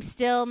here. And I'm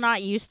still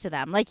not used to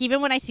them. Like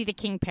even when I see the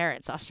king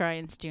parrots,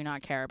 Australians do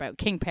not care about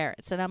king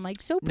parrots. And I'm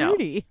like, so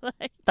pretty. No.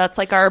 That's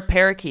like our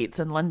parakeets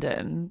in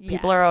London.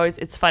 People are always,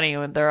 it's funny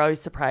when they're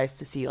always surprised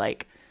to see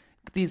like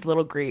these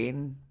little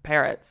green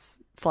parrots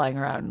flying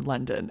around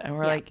London. And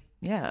we're like,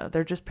 yeah,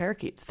 they're just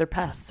parakeets. They're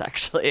pests,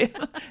 actually.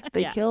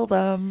 They kill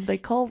them. They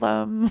cull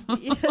them.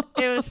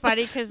 It was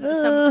funny because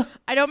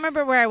I don't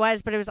remember where I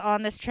was, but it was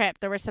on this trip.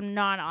 There were some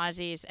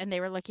non-Aussies, and they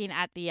were looking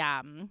at the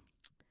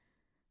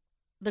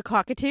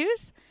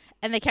cockatoos,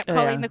 and they kept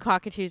calling the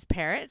cockatoos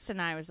parrots,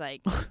 and I was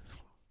like,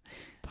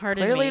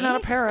 pardon Clearly me. not a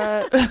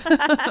parrot.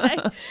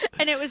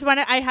 And it was when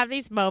I have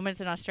these moments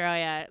in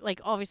Australia,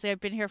 like obviously I've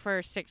been here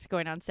for 6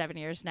 going on 7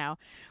 years now,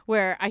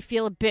 where I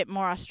feel a bit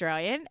more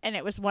Australian. And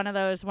it was one of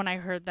those when I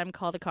heard them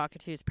call the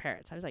cockatoos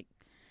parrots, I was like,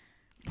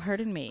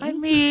 pardon me. I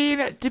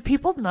mean, do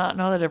people not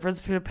know the difference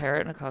between a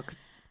parrot and a cockatoo?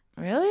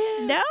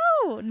 Really? No.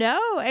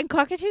 And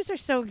cockatoos are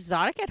so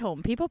exotic at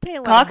home. People pay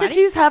a lot of money.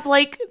 Cockatoos have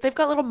they've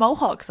got little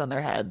mohawks on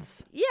their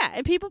heads. Yeah,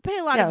 and people pay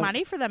a lot of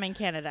money for them in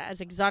Canada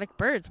as exotic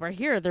birds. Where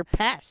here, they're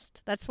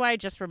pests. That's why I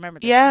just remember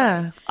this.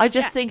 Yeah. I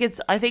just think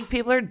I think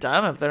people are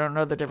dumb if they don't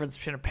know the difference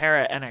between a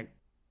parrot and a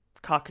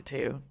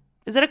cockatoo.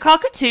 Is it a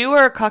cockatoo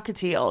or a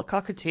cockatiel?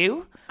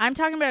 Cockatoo? I'm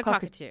talking about a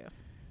cockatoo.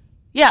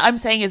 Yeah, I'm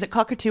saying, is it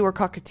cockatoo or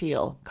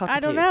cockatiel? Cockatoo. I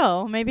don't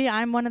know. Maybe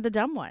I'm one of the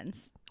dumb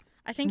ones.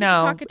 I think it's a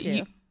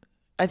cockatoo.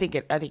 I think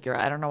you're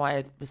right. I don't know why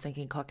I was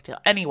thinking cockatiel.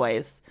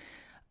 Anyways.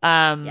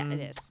 Yeah, it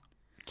is.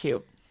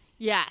 Cute.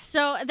 Yeah,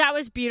 so that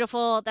was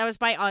beautiful. That was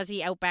by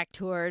Aussie Outback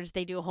Tours.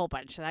 They do a whole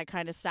bunch of that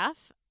kind of stuff.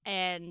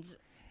 And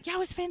yeah, it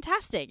was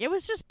fantastic. It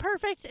was just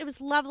perfect. It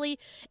was lovely.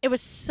 It was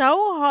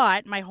so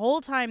hot my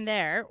whole time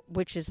there,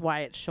 which is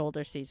why it's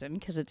shoulder season,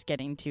 because it's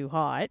getting too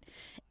hot.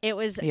 It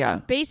was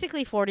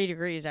basically 40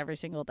 degrees every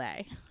single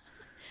day.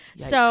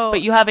 Yikes. So,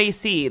 but you have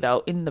AC,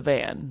 though, in the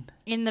van.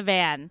 In the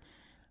van.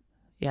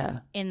 Yeah.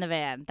 In the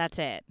van. That's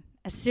it.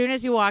 As soon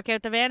as you walk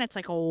out the van, it's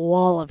like a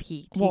wall of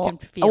heat. You can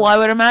feel it. I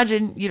would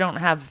imagine you don't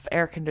have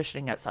air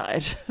conditioning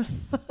outside.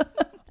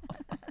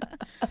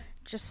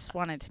 Just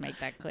wanted to make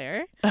that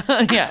clear.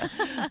 Yeah.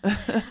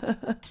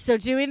 So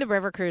doing the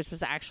river cruise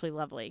was actually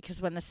lovely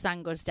because when the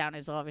sun goes down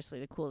is obviously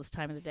the coolest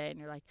time of the day, and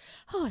you're like,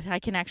 oh, I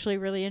can actually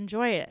really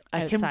enjoy it.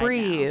 I can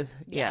breathe.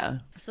 Now. Yeah.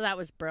 So that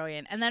was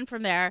brilliant. And then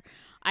from there,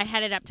 I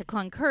headed up to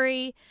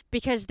Cloncurry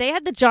because they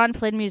had the John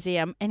Flynn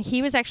Museum, and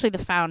he was actually the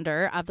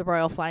founder of the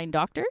Royal Flying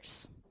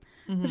Doctors,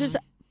 which is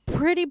a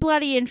pretty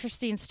bloody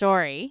interesting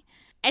story.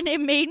 And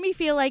it made me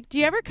feel like, do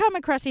you ever come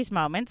across these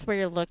moments where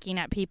you're looking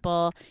at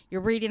people,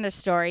 you're reading the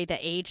story, the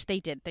age they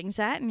did things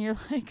at, and you're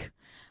like,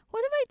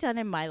 what have I done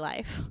in my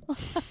life?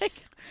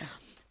 Like,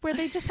 where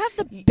they just have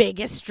the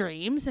biggest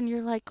dreams, and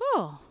you're like,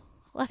 oh,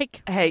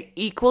 Like, hey,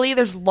 equally,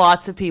 there's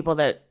lots of people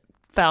that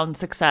found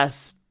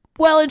success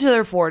well into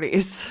their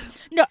 40s.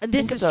 no,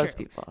 this Think is of those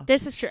true. people.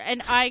 This is true.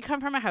 And I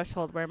come from a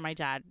household where my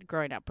dad,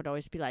 growing up, would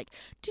always be like,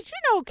 "Did you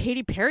know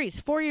Katy Perry's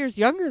 4 years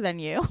younger than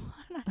you?"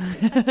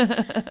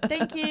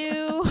 Thank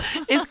you.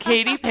 Is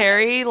Katy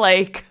Perry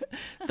like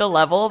the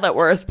level that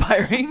we're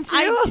aspiring to?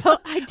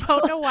 I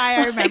don't know why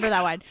I remember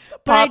that one,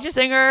 but Pop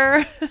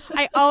singer.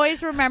 I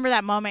always remember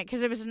that moment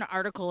because it was an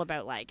article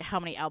about like how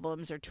many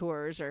albums or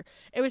tours, or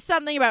it was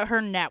something about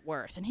her net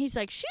worth, and he's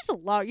like, "She's a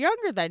lot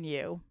younger than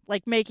you."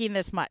 Like, making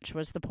this much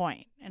was the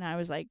point, and I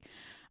was like,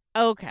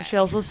 okay. She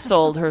also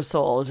sold her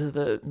soul to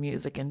the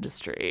music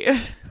industry.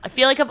 I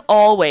feel like of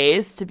all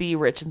ways to be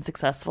rich and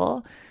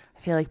successful, I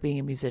feel like being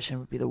a musician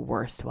would be the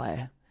worst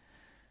way.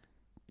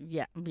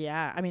 Yeah.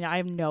 I mean, I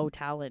have no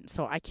talent,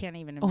 so I can't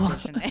even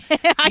envision it.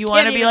 You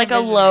want to be like a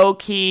low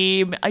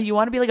key. You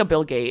want to be like a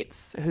Bill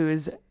Gates,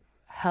 who's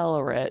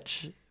hella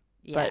rich,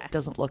 but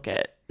doesn't look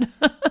it.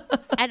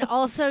 And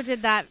also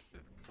did that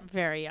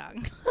very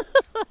young.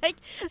 Like,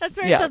 that's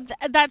where. So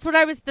that's what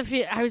I was.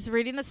 I was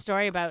reading the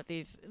story about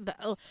these.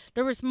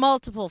 There was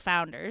multiple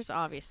founders,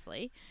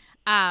 obviously.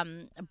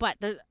 But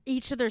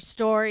each of their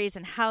stories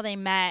and how they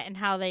met and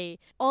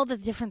all the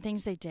different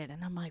things they did,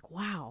 and I'm like,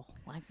 wow.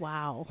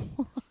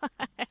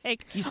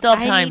 Like, you still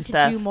have time, I need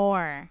Steph. to do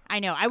more. I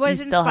know. I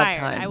was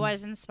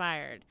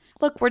inspired.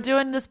 Look, we're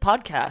doing this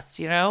podcast.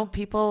 You know,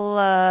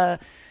 people.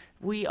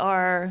 We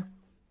are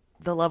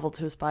the level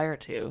to aspire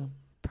to.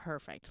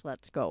 Perfect.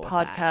 Let's go with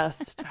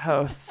podcast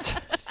hosts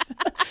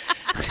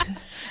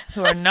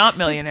who are not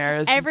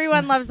millionaires.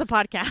 Everyone loves a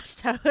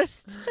podcast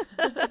host.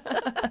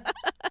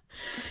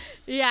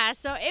 Yeah,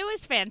 so it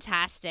was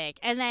fantastic.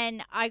 And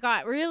then I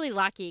got really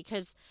lucky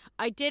because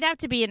I did have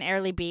to be in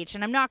Airlie Beach,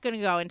 and I'm not going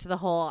to go into the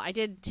whole. I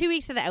did 2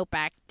 weeks of the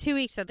Outback, 2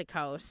 weeks of the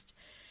coast.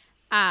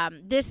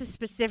 This is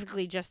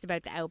specifically just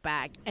about the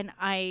Outback. And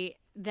I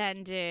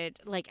then did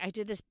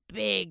this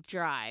big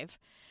drive.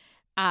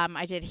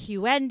 I did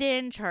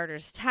Huendon,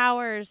 Charters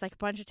Towers, like a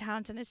bunch of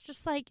towns. And it's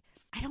just like,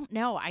 I don't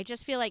know. I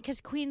just feel like, because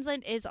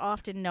Queensland is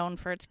often known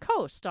for its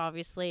coast,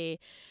 obviously.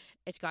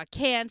 It's got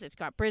Cairns, it's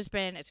got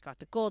Brisbane, it's got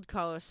the Gold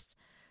Coast,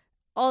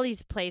 all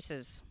these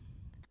places.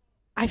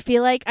 I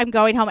feel like I'm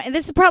going home. And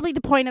this is probably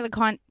the point of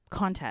the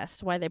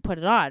contest, why they put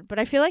it on. But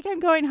I feel like I'm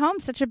going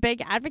home such a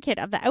big advocate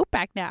of the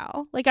Outback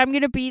now. Like, I'm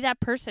going to be that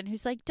person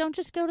who's like, don't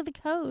just go to the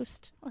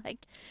coast.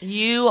 Like,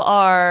 you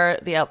are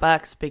the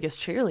Outback's biggest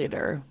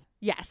cheerleader.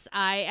 Yes,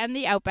 I am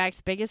the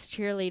Outback's biggest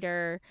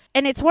cheerleader.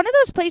 And it's one of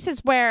those places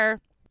where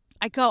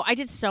I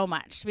did so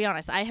much, to be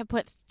honest. I have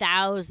put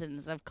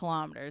thousands of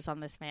kilometers on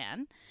this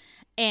van.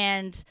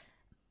 And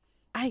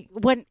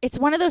it's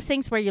one of those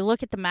things where you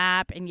look at the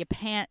map and you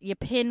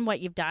pin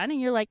what you've done,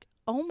 and you're like,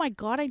 oh my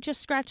God, I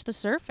just scratched the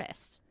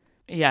surface.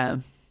 Yeah.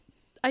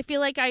 I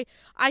feel like I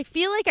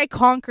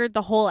conquered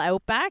the whole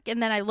Outback,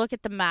 and then I look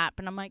at the map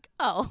and I'm like,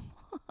 oh.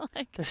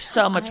 Like, there's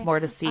so much more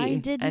to see I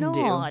did and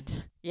not.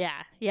 do.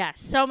 Yeah,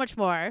 so much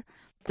more.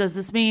 Does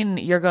this mean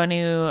you're going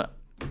to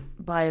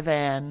buy a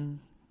van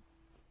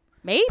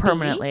maybe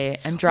permanently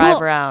and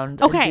drive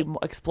around and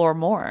explore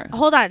more?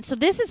 Hold on. So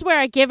this is where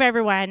I give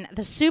everyone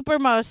the super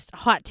most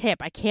hot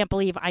tip I can't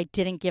believe I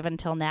didn't give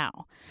until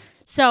now.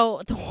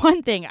 So the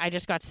one thing, I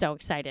just got so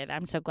excited.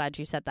 I'm so glad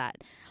you said that.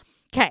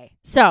 Okay,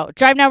 so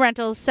Drive Now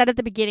Rentals, said at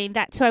the beginning,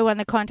 that's who I won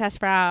the contest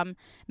from.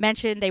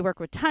 Mentioned they work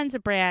with tons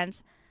of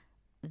brands.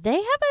 They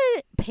have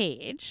a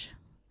page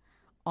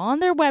on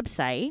their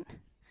website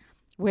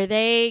where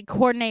they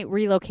coordinate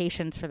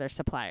relocations for their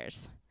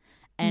suppliers.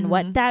 And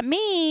what that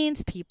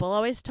means, people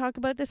always talk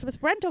about this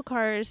with rental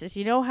cars, is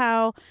you know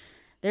how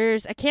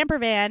there's a camper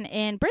van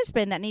in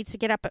Brisbane that needs to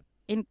get up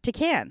into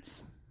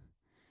Cairns.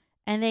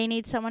 And they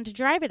need someone to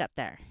drive it up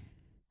there.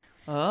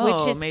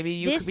 Oh, maybe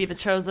you could be the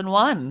chosen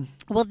one.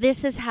 Well,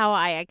 this is how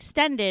I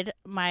extended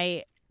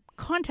my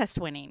contest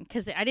winning,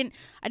 because I didn't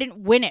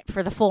win it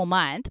for the full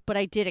month, but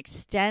I did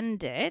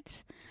extend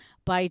it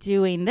by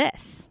doing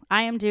this.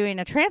 I am doing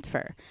a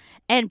transfer.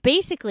 And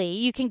basically,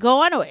 you can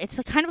go on, it's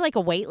kind of like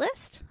a wait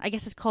list. I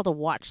guess it's called a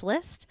watch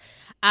list,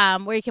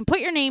 where you can put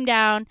your name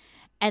down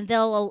and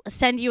they'll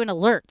send you an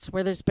alert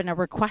where there's been a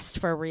request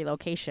for a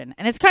relocation.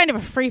 And it's kind of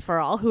a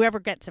free-for-all. Whoever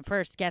gets it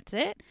first gets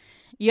it.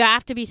 You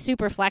have to be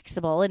super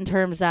flexible in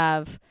terms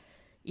of,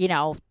 you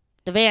know,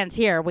 the van's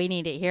here, we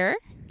need it here.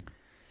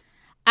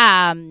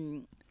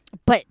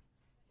 But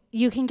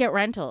you can get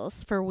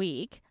rentals for a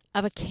week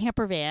of a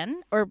camper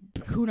van, or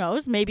who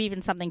knows, maybe even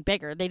something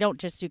bigger. They don't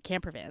just do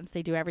camper vans,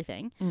 they do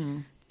everything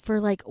for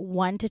like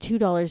 $1 to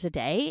 $2 a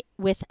day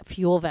with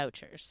fuel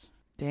vouchers.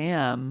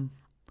 Damn.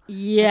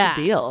 Yeah. That's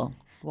a deal.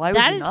 Why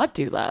would you not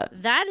do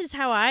that? That is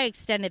how I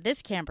extended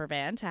this camper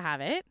van to have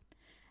it.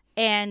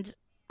 And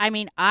I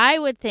mean, I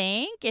would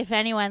think if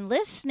anyone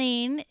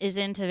listening is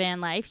into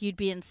van life, you'd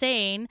be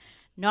insane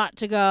not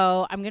to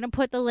go. I'm going to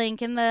put the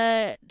link in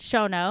the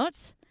show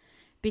notes,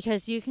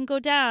 because you can go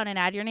down and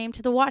add your name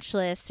to the watch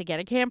list to get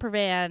a camper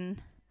van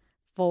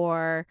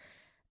for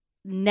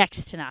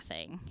next to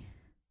nothing.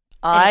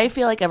 I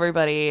feel like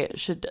everybody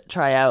should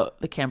try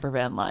out the camper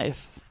van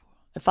life.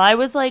 If I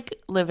was like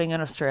living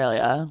in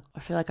Australia, I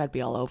feel like I'd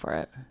be all over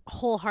it.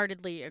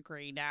 Wholeheartedly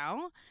agree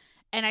now.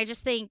 And I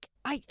just think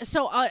and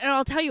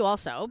I'll tell you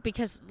also,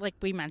 because like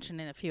we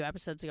mentioned in a few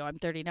episodes ago, I'm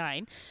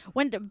 39.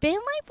 When van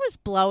life was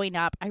blowing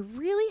up, I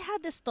really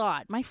had this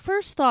thought. My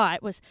first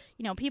thought was,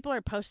 people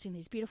are posting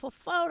these beautiful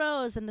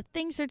photos and the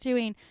things they're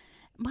doing.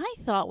 My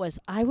thought was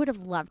I would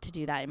have loved to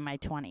do that in my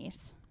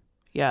 20s.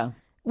 Yeah.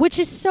 Which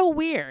is so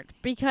weird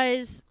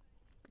because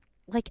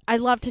like I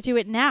love to do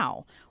it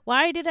now.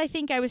 Why did I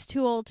think I was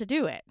too old to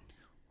do it?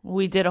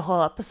 We did a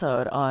whole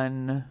episode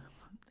on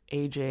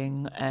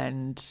aging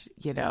and,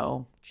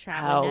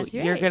 traveling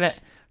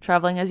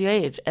as you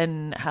age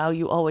and how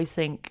you always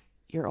think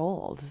you're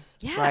old.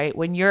 Yeah. Right?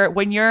 When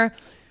you're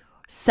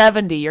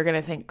 70, you're going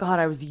to think, God,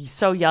 I was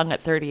so young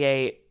at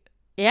 38.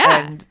 Yeah.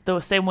 And the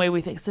same way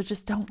we think. So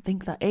just don't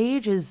think that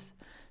age is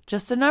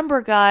just a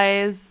number,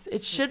 guys.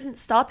 It shouldn't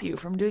stop you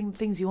from doing the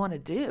things you want to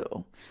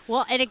do.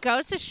 Well, and it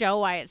goes to show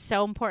why it's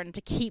so important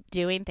to keep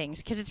doing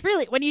things, because it's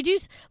really when you do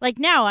like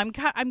now. I'm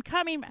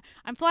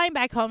flying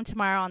back home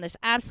tomorrow on this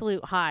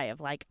absolute high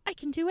of like I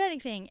can do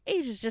anything.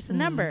 Age is just a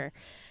number.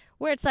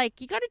 Where it's like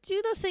you got to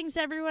do those things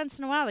every once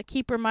in a while to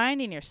keep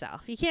reminding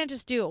yourself. You can't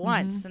just do it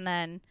once and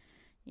then,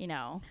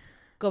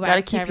 go back. Got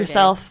to keep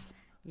yourself.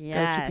 Yes.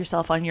 Gotta keep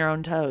yourself on your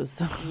own toes.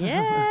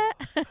 Yeah.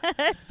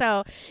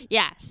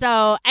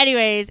 So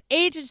anyways,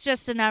 age is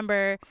just a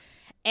number.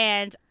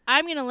 And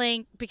I'm going to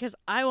link because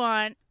I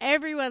want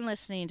everyone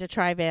listening to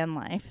try van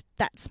life.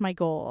 That's my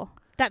goal.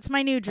 That's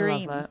my new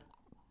dream. I love it.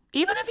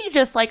 Even if you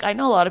just I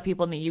know a lot of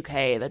people in the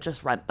UK that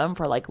just rent them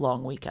for like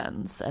long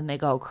weekends and they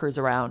go cruise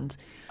around,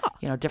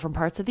 different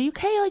parts of the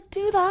UK.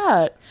 Do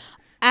that.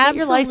 Absolutely.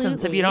 Get your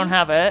license if you don't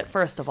have it,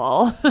 first of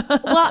all.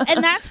 Well,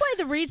 and that's why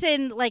the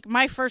reason,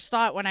 my first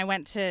thought when I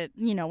went to,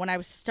 when I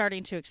was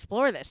starting to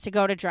explore this, to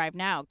go to Drive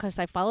Now, because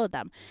I followed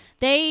them.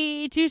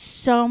 They do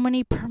so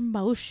many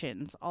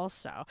promotions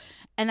also.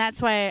 And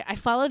that's why I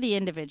follow the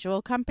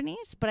individual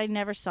companies, but I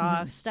never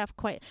saw stuff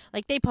quite,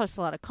 they post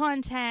a lot of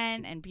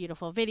content and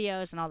beautiful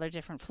videos and all their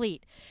different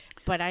fleet.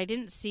 But I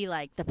didn't see,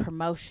 the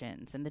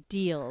promotions and the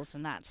deals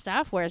and that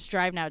stuff, whereas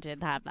Drive Now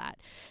did have that.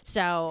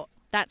 So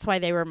that's why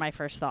they were my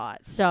first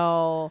thought.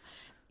 So,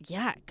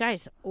 yeah,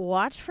 guys,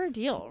 watch for a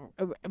deal.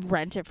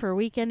 Rent it for a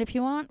weekend if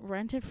you want.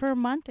 Rent it for a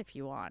month if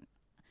you want.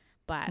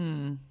 But,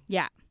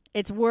 yeah,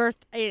 it's worth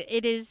it.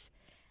 It is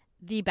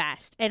the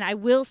best. And I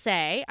will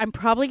say I'm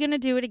probably going to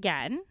do it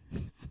again,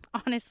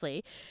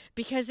 honestly,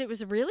 because it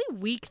was really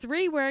week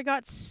 3 where I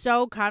got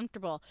so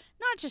comfortable.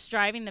 Not just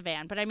driving the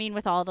van, but I mean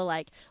with all the,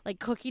 like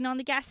cooking on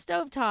the gas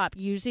stove top,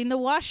 using the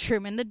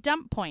washroom and the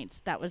dump points.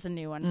 That was a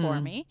new one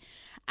for me.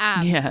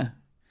 Yeah.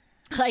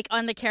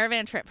 On the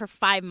caravan trip for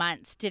 5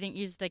 months, didn't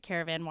use the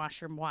caravan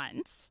washroom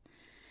once.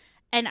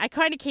 And I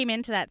kind of came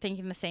into that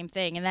thinking the same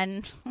thing. And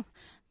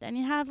then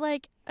you have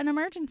an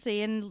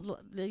emergency and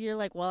you're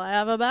like, well, I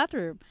have a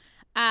bathroom.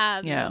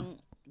 Yeah.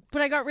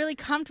 But I got really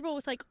comfortable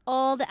with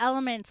all the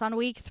elements on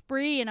week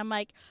 3. And I'm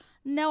like,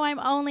 no, I'm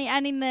only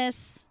ending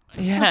this.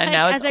 Yeah,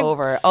 now it's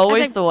over.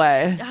 Always the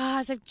way.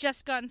 As I've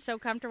just gotten so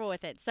comfortable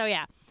with it. So,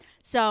 yeah.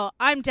 So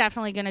I'm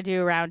definitely going to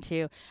do round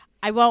 2.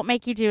 I won't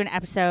make you do an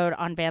episode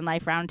on van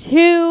life round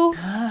 2,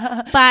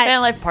 but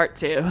van life part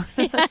 2.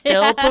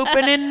 Still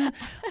pooping in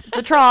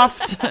the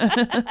trough.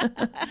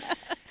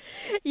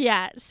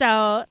 Yeah.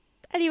 So,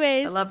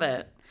 anyways, I love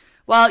it.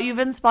 Well, you've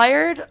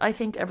inspired, I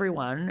think,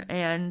 everyone,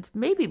 and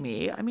maybe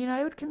me. I mean,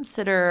 I would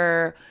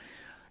consider,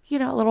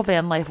 a little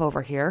van life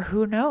over here.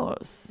 Who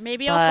knows?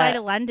 Maybe I'll fly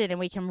to London and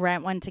we can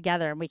rent one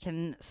together and we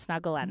can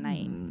snuggle at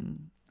night.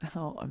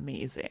 Oh,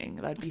 amazing.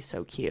 That'd be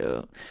so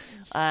cute.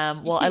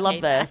 Well, I love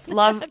this.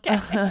 Love.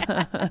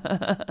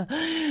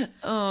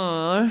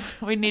 Oh,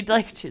 we need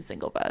 2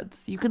 single beds.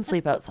 You can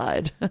sleep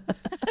outside.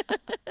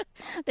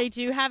 They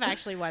do have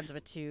actually ones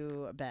with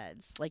 2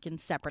 beds, in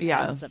separate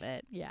ends of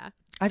it. Yeah.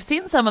 I've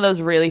seen some of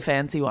those really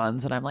fancy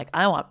ones and I'm like,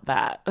 I want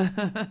that.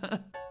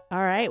 All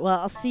right. Well,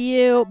 I'll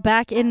see you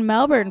back in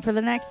Melbourne for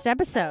the next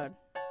episode.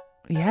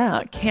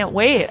 Yeah, can't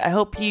wait. I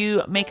hope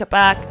you make it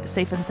back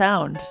safe and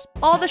sound.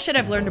 All the Shit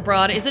I've Learned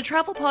Abroad is a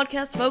travel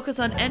podcast focused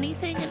on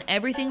anything and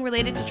everything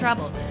related to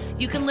travel.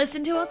 You can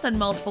listen to us on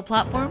multiple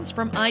platforms,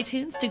 from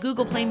iTunes to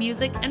Google Play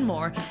Music and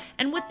more.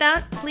 And with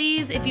that,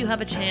 please, if you have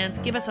a chance,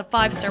 give us a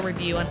 5-star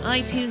review on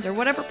iTunes or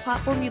whatever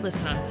platform you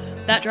listen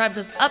on. That drives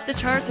us up the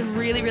charts and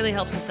really, really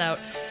helps us out.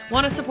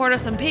 Want to support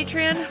us on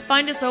Patreon?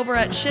 Find us over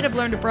at Shit I've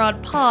Learned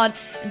Abroad Pod,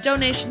 and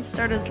donations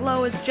start as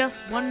low as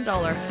just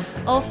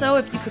 $1. Also,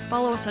 if you could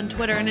follow us on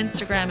Twitter and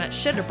Instagram at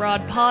Shit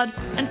Abroad Pod,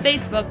 and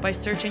Facebook by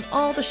searching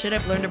all the Shit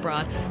I've Learned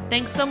Abroad.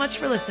 Thanks so much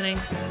for listening.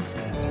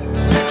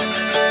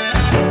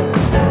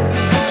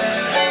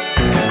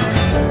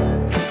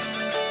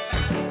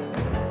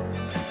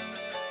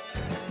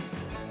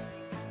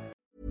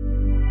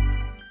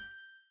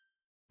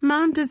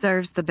 Mom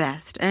deserves the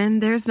best,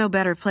 and there's no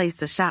better place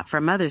to shop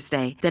for Mother's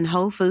Day than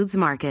Whole Foods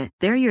Market.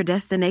 They're your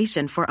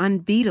destination for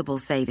unbeatable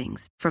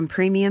savings, from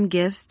premium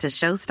gifts to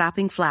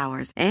show-stopping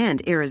flowers and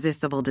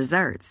irresistible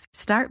desserts.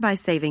 Start by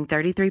saving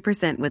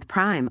 33% with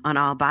Prime on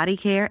all body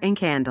care and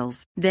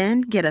candles.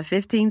 Then get a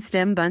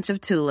 15-stem bunch of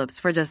tulips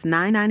for just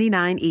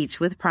 $9.99 each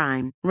with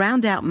Prime.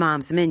 Round out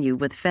Mom's menu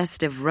with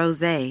festive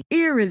rosé,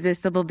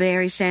 irresistible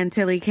berry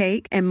chantilly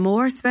cake, and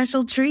more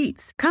special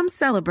treats. Come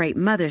celebrate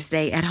Mother's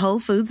Day at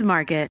Whole Foods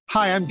Market.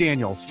 Hi, I'm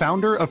Daniel,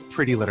 founder of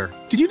Pretty Litter.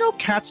 Did you know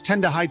cats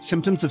tend to hide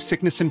symptoms of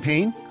sickness and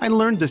pain? I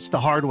learned this the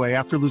hard way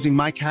after losing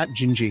my cat,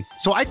 Gingy.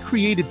 So I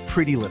created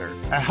Pretty Litter,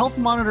 a health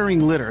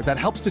monitoring litter that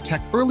helps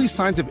detect early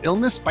signs of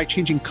illness by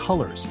changing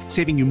colors,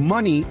 saving you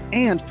money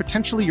and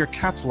potentially your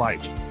cat's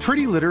life.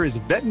 Pretty Litter is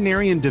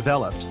veterinarian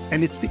developed,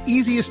 and it's the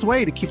easiest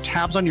way to keep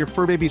tabs on your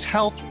fur baby's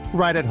health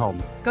right at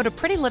home. Go to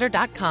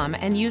prettylitter.com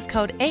and use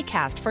code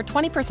ACAST for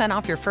 20%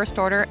 off your first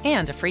order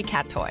and a free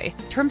cat toy.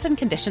 Terms and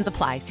conditions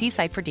apply. See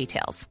site for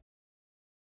details.